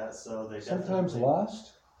things like that. So they sometimes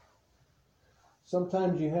lust.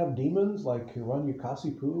 Sometimes you have demons like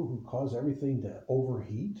Hiranyakasipu who cause everything to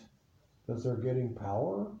overheat because they're getting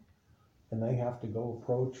power. And they have to go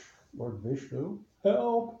approach Lord Vishnu,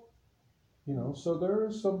 help! So there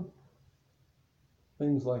are some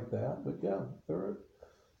things like that. But yeah,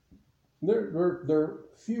 they're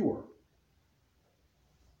fewer.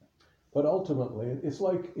 But ultimately, it's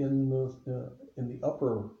like in the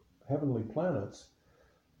upper heavenly planets,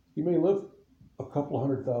 you may live a couple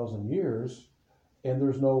 100,000 years, and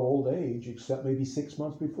there's no old age except maybe 6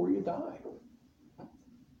 months before you die.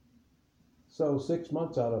 So 6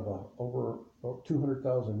 months out of over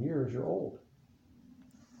 200,000 years, you're old.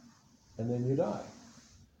 And then you die.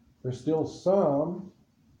 There's still some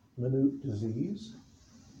minute disease,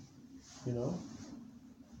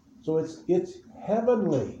 So it's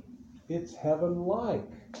heavenly. It's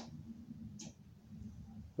heaven-like.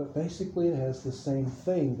 But basically it has the same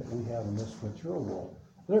thing that we have in this material world.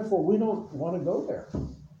 Therefore, we don't want to go there.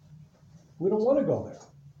 We don't want to go there.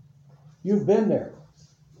 You've been there.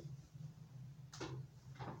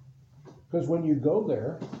 Because when you go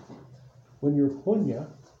there, when your punya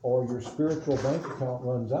or your spiritual bank account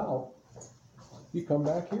runs out, you come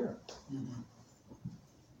back here. Mm-hmm.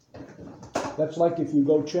 That's like if you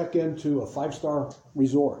go check into a 5-star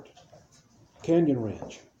resort, Canyon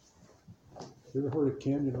Ranch. You ever heard of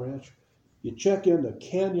Canyon Ranch? You check into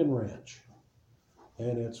Canyon Ranch,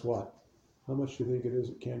 and it's what? How much do you think it is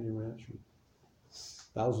at Canyon Ranch?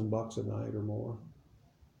 $1,000 a night or more?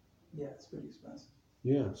 Yeah, it's pretty expensive.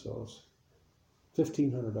 Yeah, so it's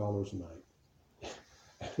 $1,500 a night.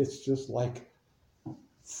 It's just like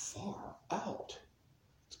far out.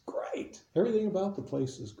 It's great. Everything about the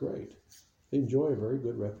place is great. They enjoy a very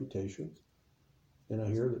good reputation. And I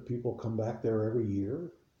hear that people come back there every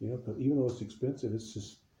year. Even though it's expensive, it's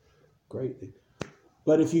just great.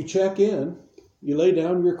 But if you check in, you lay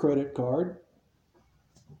down your credit card.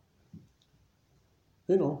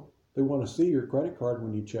 They want to see your credit card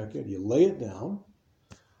when you check in. You lay it down.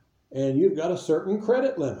 And you've got a certain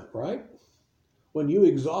credit limit, right? When you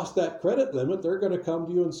exhaust that credit limit, they're going to come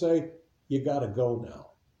to you and say, you got to go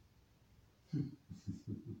now.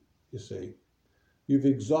 You see, you've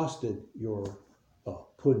exhausted your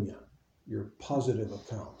punya, your positive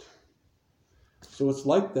account. So it's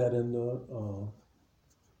like that in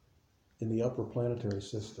the upper planetary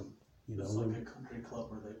system. It's like a country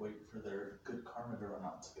club where they wait for their good karma to run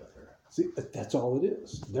out together. See, that's all it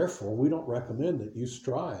is. Therefore, we don't recommend that you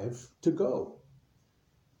strive to go.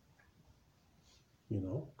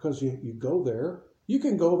 Because you go there, you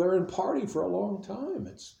can go there and party for a long time.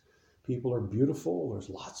 People are beautiful. There's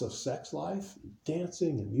lots of sex life,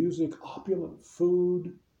 dancing and music, opulent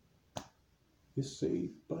food. You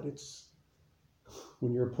see, but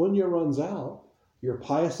when your punya runs out, your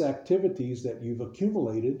pious activities that you've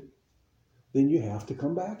accumulated, then you have to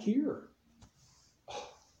come back here.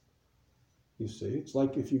 You see, it's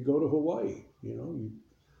like if you go to Hawaii,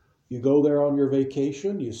 you go there on your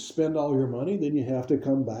vacation, you spend all your money, then you have to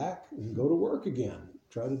come back and go to work again.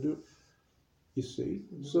 Try to do, you see.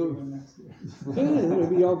 So, yeah,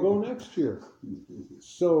 maybe I'll go next year.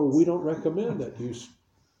 So we don't recommend that you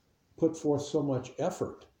put forth so much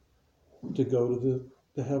effort to go to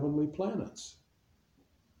the heavenly planets.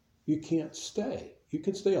 You can't stay. You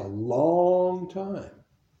can stay a long time.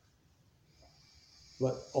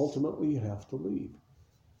 But ultimately you have to leave.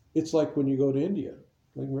 It's like when you go to India.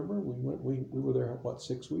 Remember, we were there,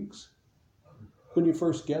 6 weeks? When you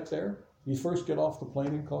first get there, you first get off the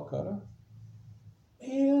plane in Calcutta.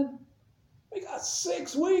 Man, we got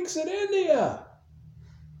 6 weeks in India.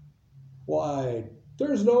 Why,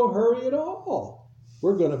 there's no hurry at all.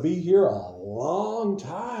 We're going to be here a long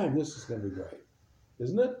time. This is going to be great,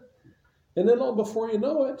 isn't it? And then before you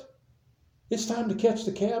know it, it's time to catch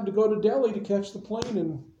the cab to go to Delhi to catch the plane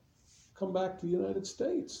and come back to the United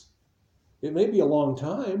States. It may be a long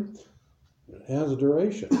time, but it has a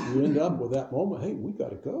duration. You end up with that moment, hey, we got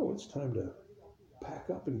to go. It's time to pack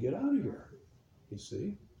up and get out of here, you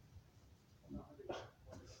see.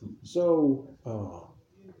 So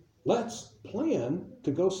let's plan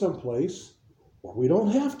to go someplace where we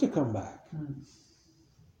don't have to come back.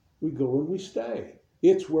 We go and we stay.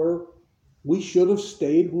 It's where we should have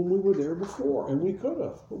stayed when we were there before, and we could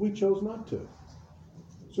have, but we chose not to.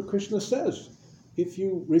 So Krishna says, if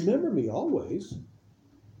you remember me always,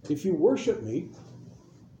 if you worship me,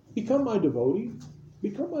 become my devotee,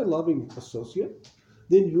 become my loving associate,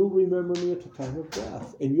 then you'll remember me at the time of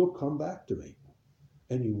death, and you'll come back to me,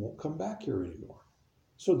 and you won't come back here anymore.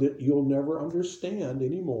 So that you'll never understand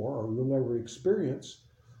anymore, or you'll never experience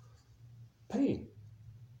pain.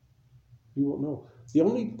 You won't know. The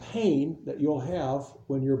only pain that you'll have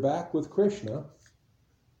when you're back with Krishna,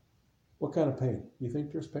 what kind of pain? You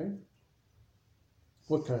think there's pain?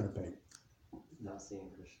 What kind of pain? Not seeing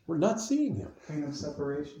Krishna. We're not seeing him. Pain of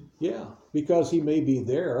separation. Yeah, because he may be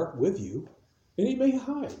there with you, and he may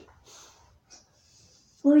hide.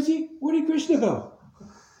 Where is he? Where did Krishna go?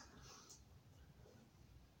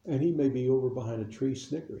 And he may be over behind a tree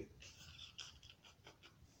snickering.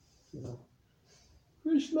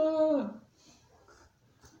 Krishna!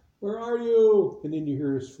 Where are you? And then you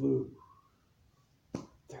hear his flute.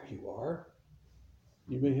 There you are.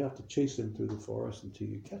 You may have to chase him through the forest until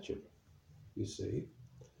you catch him, you see.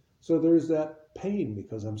 So there's that pain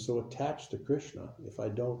because I'm so attached to Krishna. If I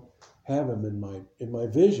don't have him in my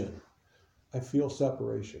vision, I feel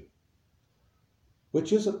separation.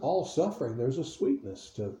 Which isn't all suffering. There's a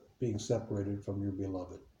sweetness to being separated from your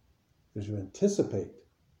beloved. Because you anticipate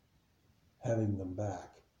having them back.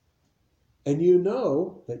 And you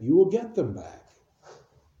know that you will get them back.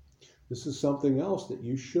 This is something else that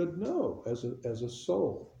you should know as a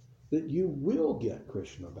soul, that you will get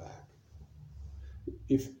Krishna back.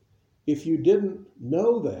 If you didn't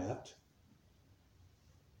know that,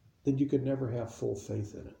 then you could never have full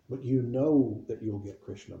faith in it. But you know that you'll get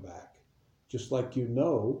Krishna back. Just like you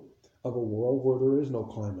know of a world where there is no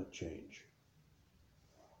climate change.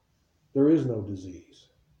 There is no disease.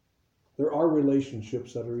 There are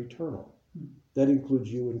relationships that are eternal. That includes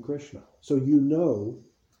you and Krishna. So you know,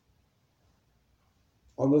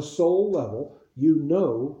 on the soul level, you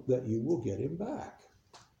know that you will get him back.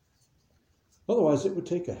 Otherwise, it would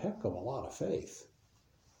take a heck of a lot of faith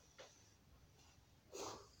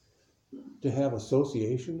to have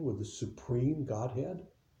association with the Supreme Godhead.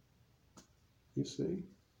 You see?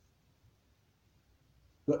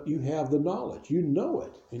 But you have the knowledge. You know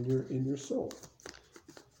it in your soul.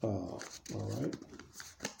 All right.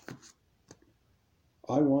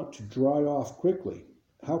 I want to dry off quickly.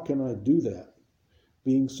 How can I do that?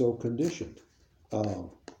 Being so conditioned.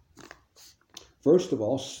 First of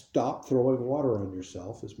all, stop throwing water on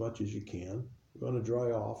yourself as much as you can. You want to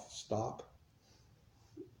dry off, stop.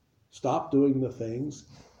 Stop doing the things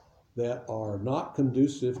that are not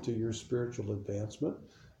conducive to your spiritual advancement,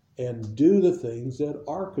 and do the things that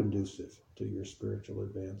are conducive to your spiritual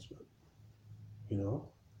advancement.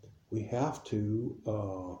 We have to,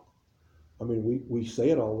 we say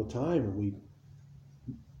it all the time, and we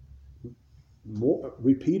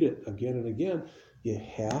repeat it again and again. You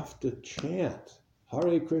have to chant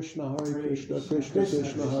Hare Krishna, Hare Krishna, Krishna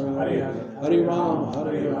Krishna, Hare Hare, Hare Rama,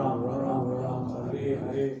 Hare Rama, Rama Rama, Hare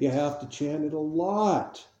Hare. You have to chant it a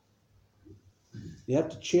lot. You have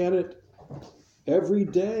to chant it every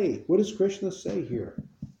day. What does Krishna say here?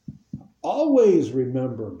 Always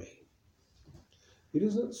remember me. He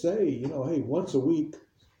doesn't say, hey, once a week,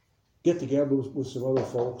 get together with some other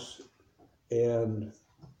folks and,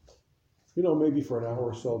 maybe for an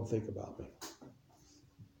hour or so and think about me.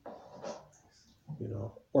 you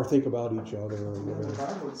know, or think about each other or In the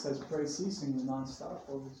whatever. Bible it says pray ceasingly, nonstop.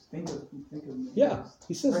 Always think of me. Yeah,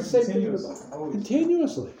 he says Pray the same thing continuously, about always.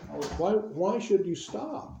 continuously. Always. Why should you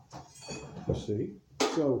stop? You see?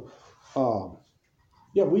 So,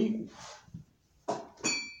 yeah, we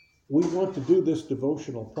want to do this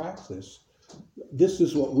devotional practice. This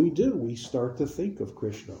is what we do. We start to think of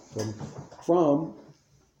Krishna from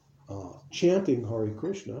chanting Hare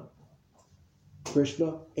Krishna.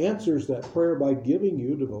 Krishna answers that prayer by giving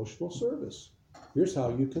you devotional service. Here's how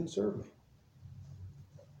you can serve me.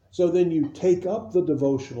 So then you take up the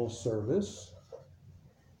devotional service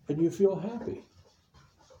and you feel happy.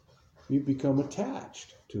 You become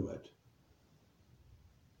attached to it.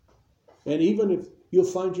 And even if you'll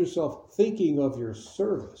find yourself thinking of your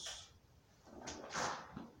service,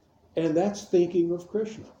 and that's thinking of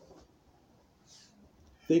Krishna.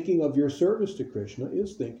 Thinking of your service to Krishna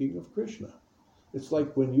is thinking of Krishna. It's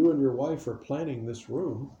like when you and your wife are planning this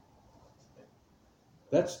room,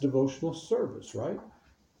 that's devotional service, right?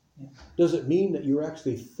 Yeah. Does it mean that you're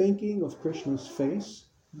actually thinking of Krishna's face?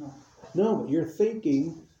 No. No, but you're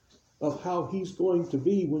thinking of how he's going to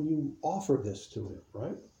be when you offer this to him,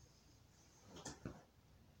 right?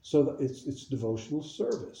 So that it's devotional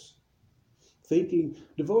service. Thinking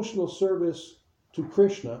devotional service to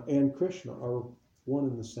Krishna and Krishna are one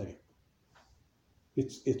and the same.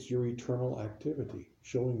 It's your eternal activity,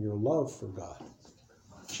 showing your love for God.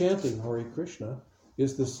 Chanting Hare Krishna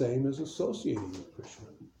is the same as associating with Krishna.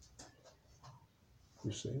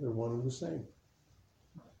 You see, they're one and the same.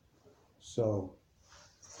 So,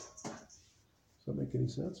 does that make any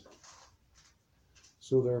sense?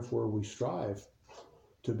 So therefore we strive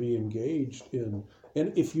to be engaged in,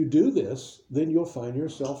 and if you do this, then you'll find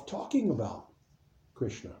yourself talking about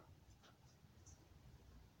Krishna.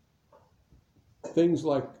 Things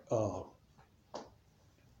like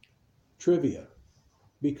trivia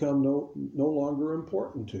become no longer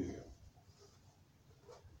important to you.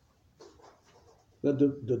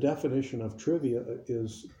 The definition of trivia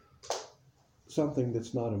is something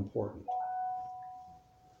that's not important.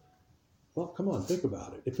 Well, come on, think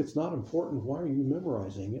about it. If it's not important, why are you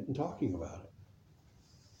memorizing it and talking about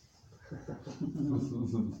it?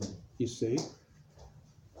 You see?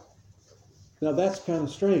 Now that's kind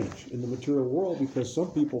of strange in the material world because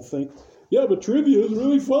some people think, yeah, but trivia is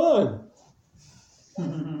really fun.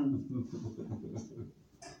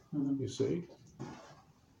 You see?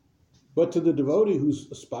 But to the devotee who's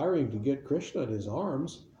aspiring to get Krishna in his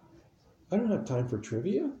arms, I don't have time for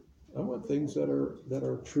trivia. I want things that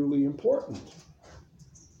are truly important.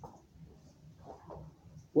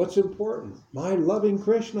 What's important? My loving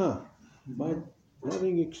Krishna. My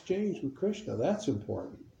loving exchange with Krishna. That's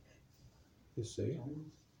important. You see?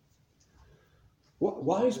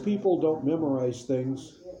 Wise people don't memorize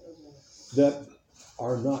things that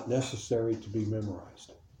are not necessary to be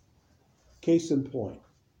memorized. Case in point,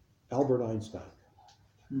 Albert Einstein.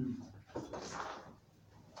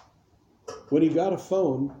 When he got a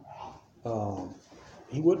phone,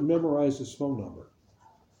 he wouldn't memorize his phone number.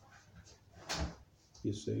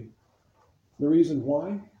 You see? The reason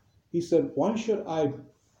why? He said, why should I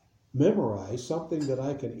memorize something that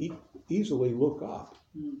I can easily look up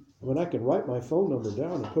when I can write my phone number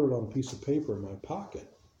down and put it on a piece of paper in my pocket?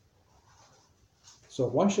 So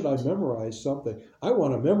why should I memorize something? I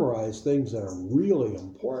want to memorize things that are really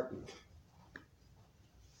important.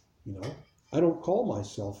 You know, I don't call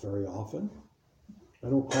myself very often. I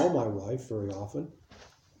don't call my wife very often.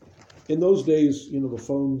 In those days, you know, the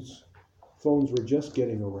phones were just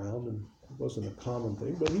getting around and it wasn't a common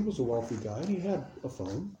thing, but he was a wealthy guy and he had a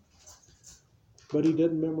phone. But he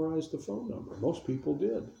didn't memorize the phone number. Most people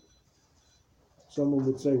did. Someone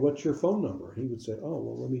would say, what's your phone number? He would say, oh,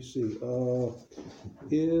 well, let me see.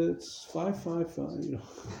 It's 555, you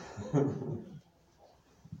know.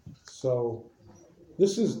 So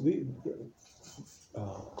this is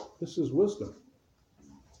wisdom.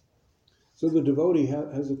 So the devotee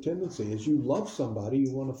has a tendency, as you love somebody,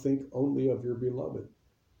 you want to think only of your beloved.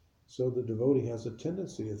 So the devotee has a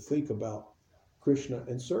tendency to think about Krishna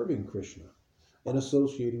and serving Krishna and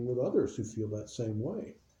associating with others who feel that same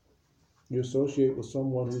way. You associate with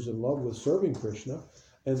someone who's in love with serving Krishna,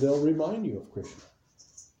 and they'll remind you of Krishna.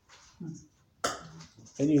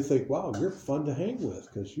 And you think, wow, you're fun to hang with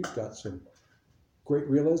because you've got some great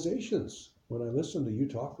realizations. When I listen to you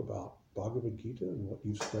talk about Bhagavad Gita and what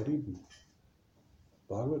you've studied in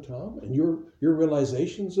Bhagavatam, and your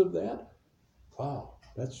realizations of that, wow,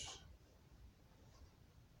 that's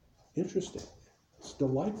interesting. It's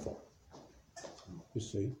delightful, you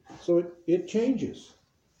see. So it changes.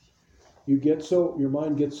 your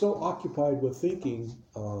mind gets so occupied with thinking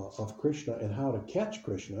of Krishna and how to catch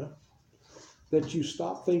Krishna that you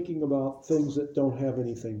stop thinking about things that don't have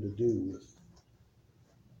anything to do with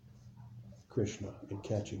Krishna and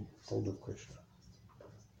catching hold of Krishna.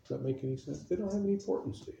 Does that make any sense? They don't have any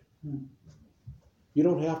importance to you. You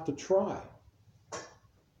don't have to try.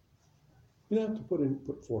 You don't have to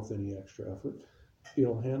put forth any extra effort.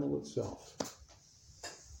 It'll handle itself.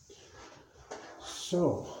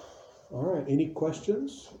 So, all right, any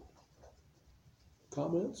questions?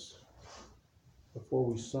 Comments? Before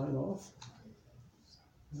we sign off?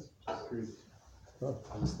 Agreed.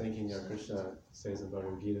 I was thinking, Krishna says in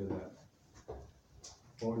Bhagavad Gita that,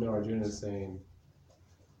 Arjuna is saying,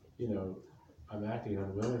 I'm acting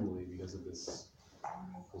unwillingly because of this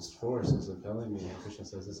force is impelling me, and Krishna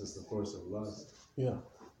says this is the force of lust. Yeah.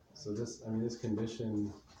 So this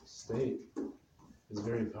conditioned state is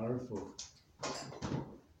very powerful.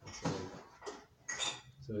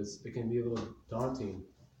 So it can be a little daunting.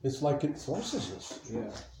 It's like it forces us.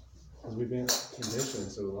 Yeah. Because we've been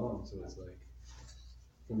conditioned so long, so it's like,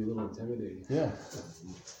 it can be a little intimidating. Yeah.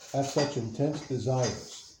 I have such intense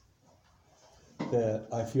desires that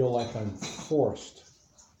I feel like I'm forced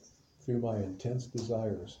through my intense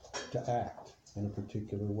desires to act in a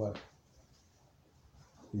particular way.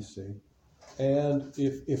 You see? And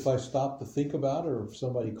if I stop to think about it, or if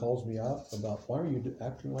somebody calls me out about why are you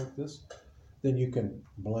acting like this, then you can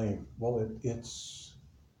blame. Well, it's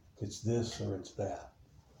this or it's that,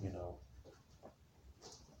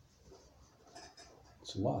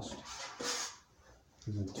 It's lust.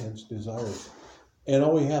 These intense desires. And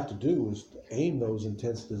all we have to do is aim those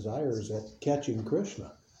intense desires at catching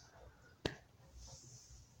Krishna.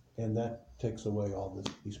 And that takes away all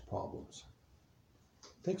these problems.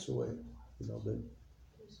 Takes away,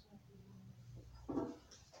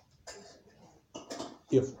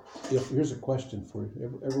 if here's a question for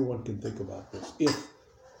you, everyone can think about this. If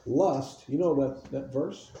lust, that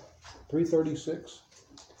verse, 336,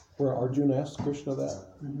 where Arjuna asks Krishna that,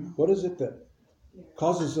 what is it that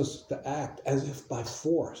causes us to act as if by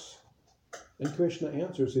force? And Krishna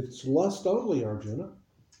answers, it's lust only, Arjuna.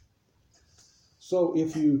 So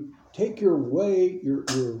if you take your way,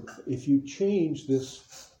 if you change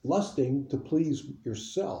this lusting to please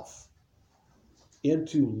yourself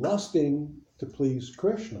into lusting to please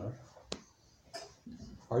Krishna,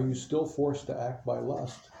 are you still forced to act by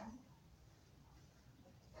lust?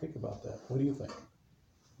 Think about that. What do you think?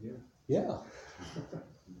 Yeah.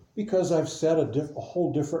 Because I've set a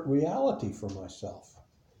whole different reality for myself.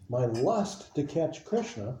 My lust to catch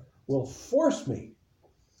Krishna will force me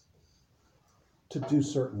to do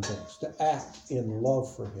certain things, to act in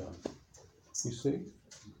love for him. You see?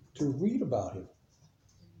 To read about him.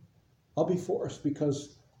 I'll be forced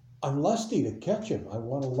because I'm lusty to catch him. I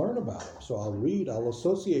want to learn about him. So I'll read, I'll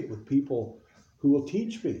associate with people who will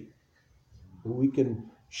teach me, who we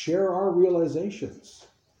can share our realizations.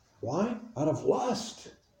 Why? Out of lust.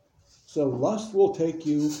 So lust will take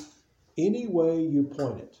you any way you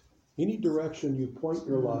point it. Any direction you point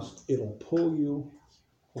your lust, it'll pull you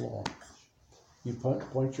along. You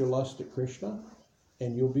point your lust at Krishna,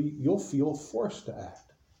 and you'll feel forced to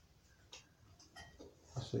act.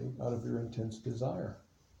 You see, out of your intense desire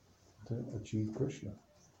to achieve Krishna.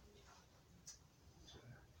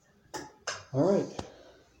 All right.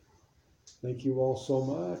 Thank you all so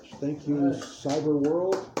much. Thank you, Cyber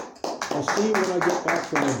World. I'll see you when I get back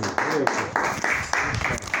from India. Very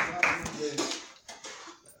good.